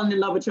have fallen in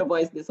love with your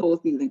voice this whole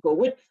season,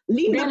 Cole.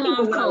 Leave the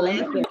people with a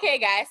lesson. Okay,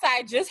 guys, so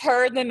I just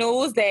heard the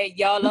news that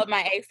y'all love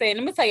my accent.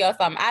 Let me tell y'all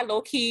something. I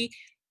low-key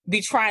be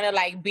trying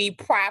to be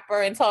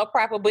proper and talk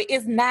proper, but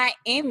it's not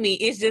in me.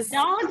 It's just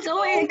don't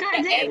do it.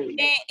 Accent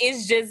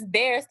is just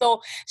there.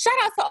 So shout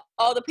out to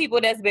all the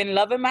people that's been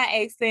loving my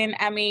accent.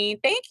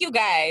 Thank you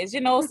guys.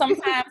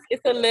 Sometimes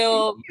it's a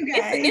little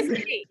it's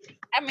thick.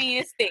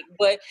 It's thick,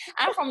 but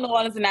I'm from New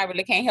Orleans and I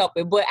really can't help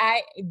it. But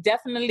I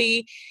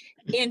definitely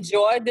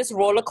enjoyed this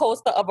roller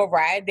coaster of a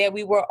ride that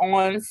we were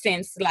on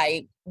since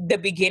the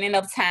beginning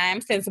of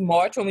time, since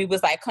March, when we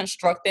was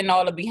constructing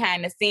all the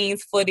behind the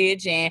scenes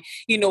footage and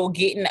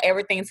getting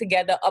everything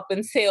together up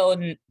until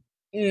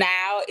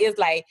now. Is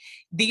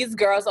these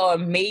girls are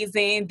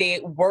amazing. They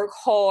work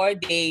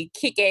hard. They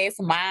kick ass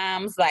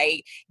moms.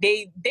 They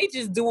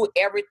just do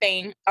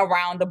everything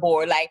around the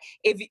board.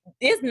 If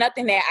there's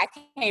nothing that I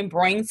can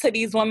bring to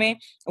these women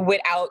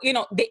without,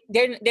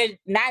 they're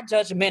not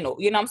judgmental.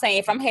 You know what I'm saying?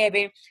 If I'm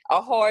having a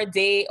hard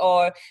day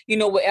or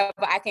whatever,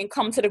 I can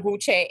come to the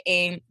group chat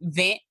and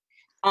vent.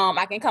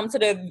 I can come to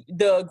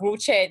the group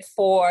chat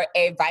for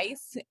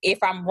advice.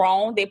 If I'm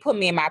wrong, they put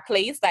me in my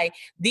place.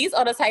 These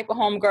are the type of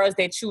homegirls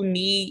that you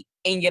need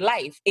in your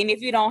life. And if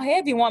you don't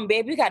have one,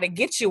 baby, you got to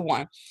get you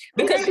one.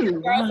 Because these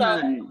girls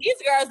are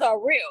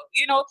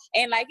real,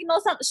 And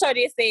some sure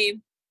they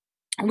say,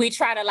 we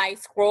try to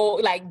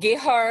scroll, get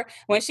her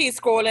when she's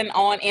scrolling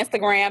on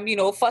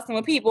Instagram, fussing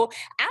with people.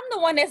 I'm the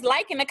one that's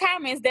liking the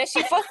comments that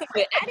she fussing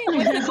with. I didn't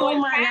want to go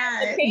and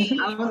find the page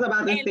I was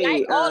about to say,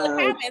 like all the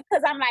comments,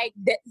 because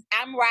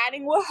I'm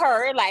riding with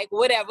her,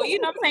 whatever. You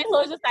know what I'm saying? So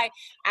it's just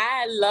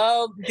I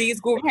love these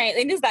group hands.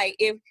 And it's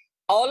if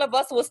all of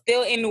us were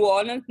still in New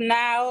Orleans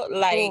now,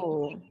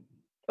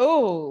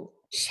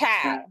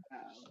 child.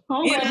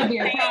 Homegirls would be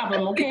a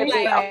problem, okay?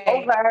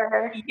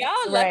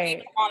 Y'all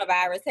lucky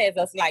coronavirus has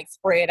us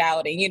spread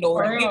out,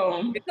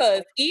 and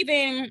because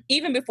even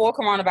before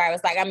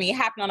coronavirus,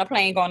 hopping on a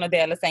plane going to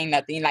Dallas ain't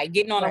nothing.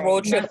 Getting on a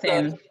road trip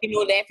to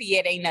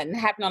Lafayette ain't nothing.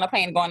 Hopping on a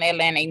plane going to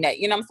Atlanta ain't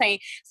nothing. You know what I'm saying?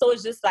 So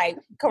it's just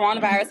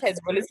coronavirus has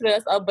really split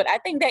us up, but I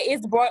think that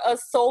it's brought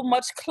us so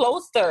much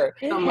closer.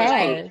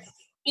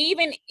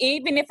 even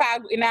if I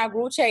in our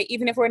group chat,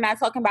 even if we're not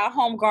talking about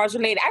homegirls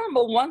related, I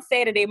remember one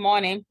Saturday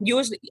morning.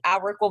 Usually, I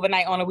work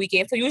overnight on a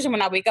weekend, so usually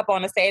when I wake up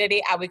on a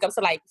Saturday, I wake up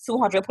to like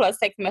 200 plus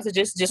text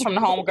messages just from the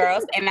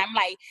homegirls, and I'm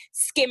like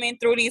skimming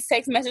through these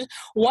text messages.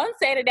 One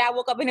Saturday, I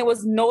woke up and there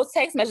was no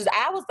text messages.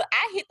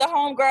 I hit the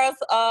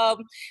homegirls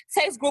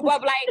text group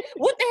up like,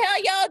 what the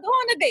hell y'all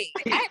doing today?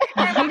 I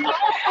had to turn my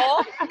phone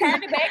off,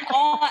 turn it back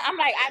on. I'm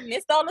like, I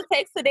missed all the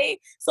texts today,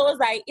 so it's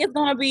like it's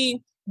gonna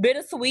be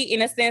bittersweet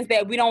in a sense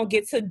that we don't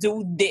get to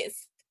do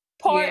this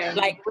part,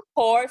 like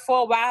record for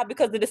a while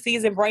because of the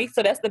season break.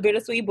 So that's the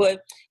bittersweet,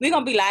 but we're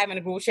going to be live in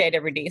the group chat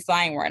every day. So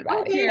I ain't worried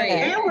about it.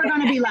 And we're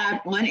going to be live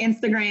on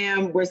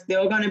Instagram. We're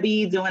still going to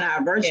be doing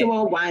our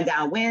virtual Wind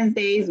Down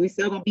Wednesdays. We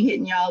still going to be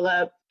hitting y'all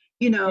up,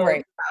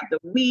 throughout the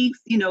weeks,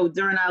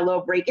 during our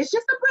little break. It's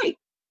just a break.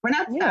 We're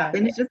not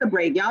stopping. It's just a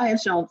break. Y'all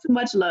have shown too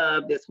much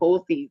love this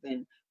whole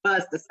season for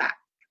us to stop.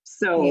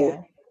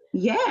 So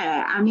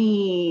yeah, I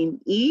mean,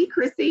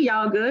 Chrissy,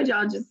 y'all good?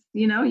 Y'all just,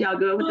 y'all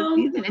good with the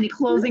season? Any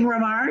closing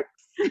remarks?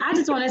 I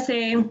just want to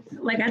say,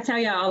 like I tell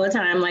y'all all the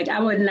time, like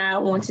I would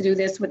not want to do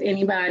this with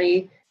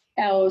anybody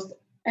else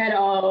at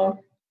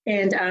all.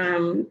 And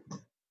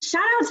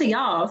shout out to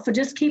y'all for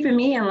just keeping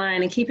me in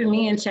line and keeping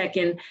me in check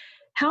and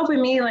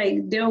helping me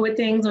like deal with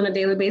things on a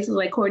daily basis.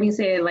 Like Courtney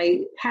said,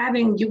 like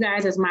having you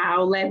guys as my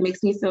outlet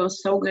makes me feel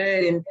so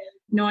good. And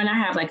knowing I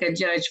have like a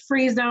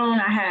judge-free zone,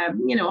 I have,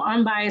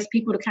 unbiased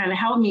people to kind of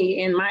help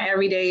me in my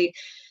everyday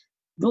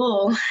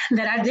bull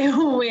that I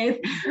deal with.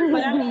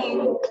 But I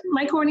mean,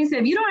 like Courtney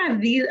said, if you don't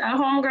have a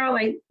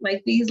homegirl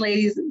like these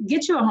ladies,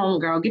 get you a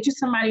homegirl. Get you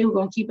somebody who's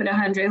gonna keep it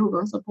 100, who's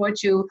gonna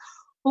support you,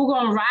 who's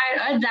gonna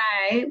ride or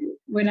die.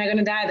 We're not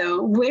gonna die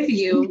though, with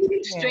you,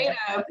 straight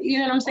up. You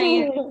know what I'm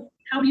saying?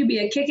 Help you be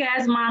a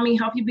kick-ass mommy,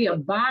 help you be a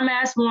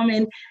bomb-ass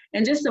woman,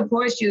 and just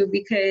support you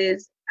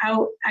because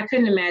I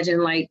couldn't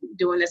imagine like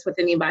doing this with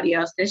anybody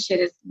else. This shit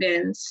has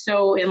been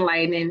so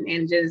enlightening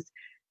and just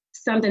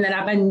something that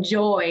I've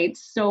enjoyed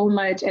so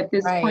much at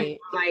this point in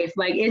life.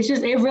 Like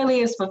it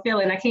really is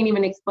fulfilling. I can't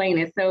even explain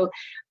it. So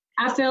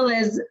I feel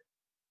as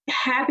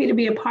happy to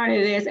be a part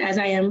of this as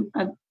I am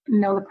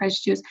Nola Precious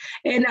Juice.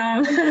 And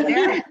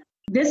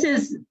this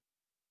is,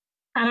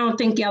 I don't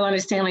think y'all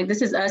understand, like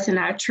this is us and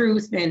our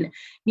truth and,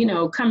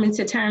 coming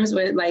to terms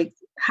with like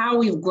how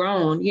we've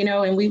grown,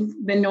 and we've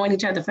been knowing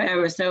each other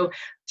forever. So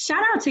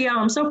shout out to y'all.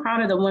 I'm so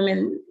proud of the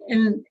women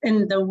and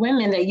the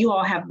women that you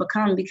all have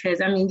become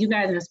because, I mean, you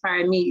guys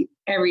inspire me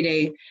every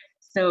day.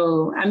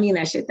 So I mean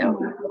that shit though.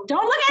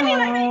 Don't look at me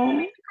like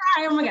that.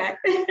 Cry. Oh my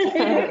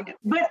God.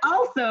 But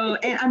also,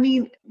 and I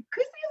mean,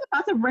 Chrissy is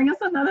about to bring us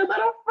another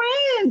little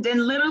friend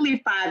in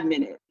literally 5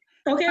 minutes.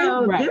 Okay.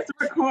 So this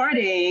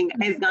recording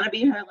is going to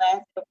be her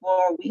last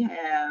before we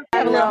have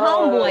a little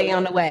homeboy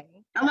on the way.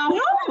 A little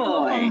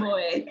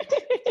homeboy.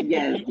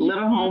 Yes,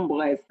 little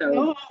homeboy. So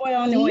little homeboy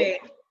on the way.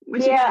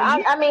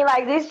 I mean,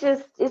 like it's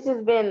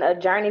just been a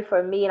journey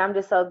for me, and I'm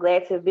just so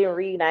glad to have been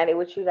reunited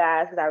with you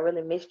guys because I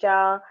really missed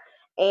y'all,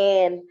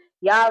 and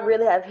y'all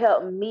really have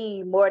helped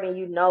me more than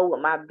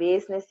with my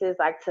businesses,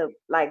 like to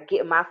like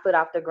get my foot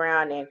off the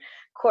ground, and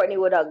Courtney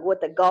with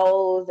the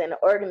goals and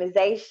the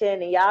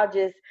organization, and y'all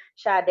just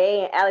Sade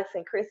and Alex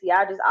and Chrissy,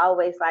 y'all just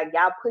always like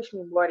y'all push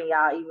me more than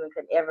y'all even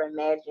could ever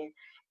imagine.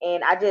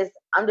 And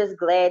I'm just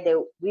glad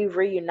that we've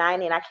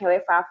reunited, and I can't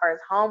wait for our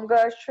first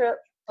homegirls trip.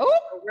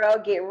 Oh,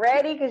 girl, get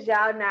ready because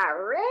y'all not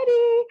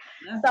ready.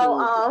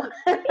 So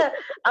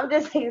I'm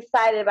just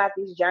excited about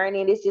this journey,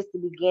 and it's just the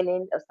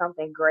beginning of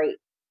something great.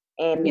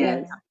 And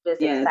I'm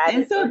just excited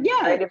and so,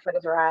 ready for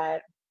this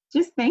ride.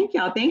 Just thank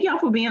y'all. Thank y'all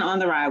for being on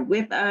the ride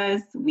with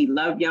us. We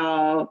love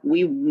y'all.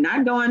 We're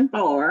not going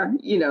far.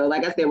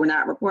 Like I said, we're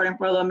not recording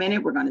for a little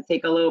minute. We're going to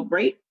take a little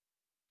break.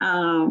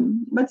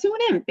 But tune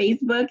in,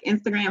 Facebook,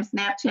 Instagram,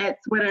 Snapchat,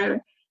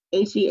 Twitter,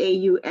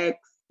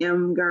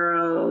 HEAUXM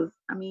Girls.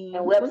 I mean,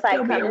 and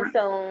website coming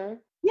soon.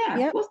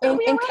 Yeah. We'll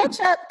and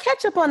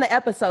catch up on the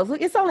episodes.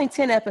 Look, it's only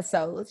 10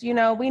 episodes. We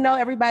know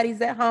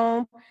everybody's at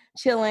home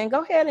chilling.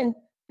 Go ahead and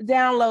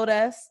download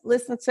us,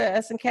 listen to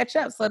us, and catch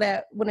up so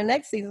that when the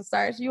next season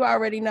starts, you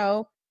already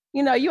know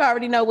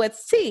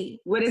what's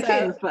tea. What it's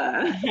hitting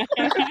for.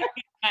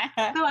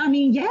 So, I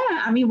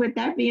mean, with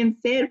that being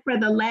said, for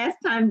the last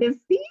time this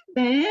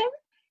season,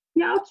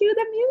 y'all cue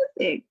the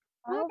music.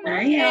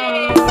 Okay.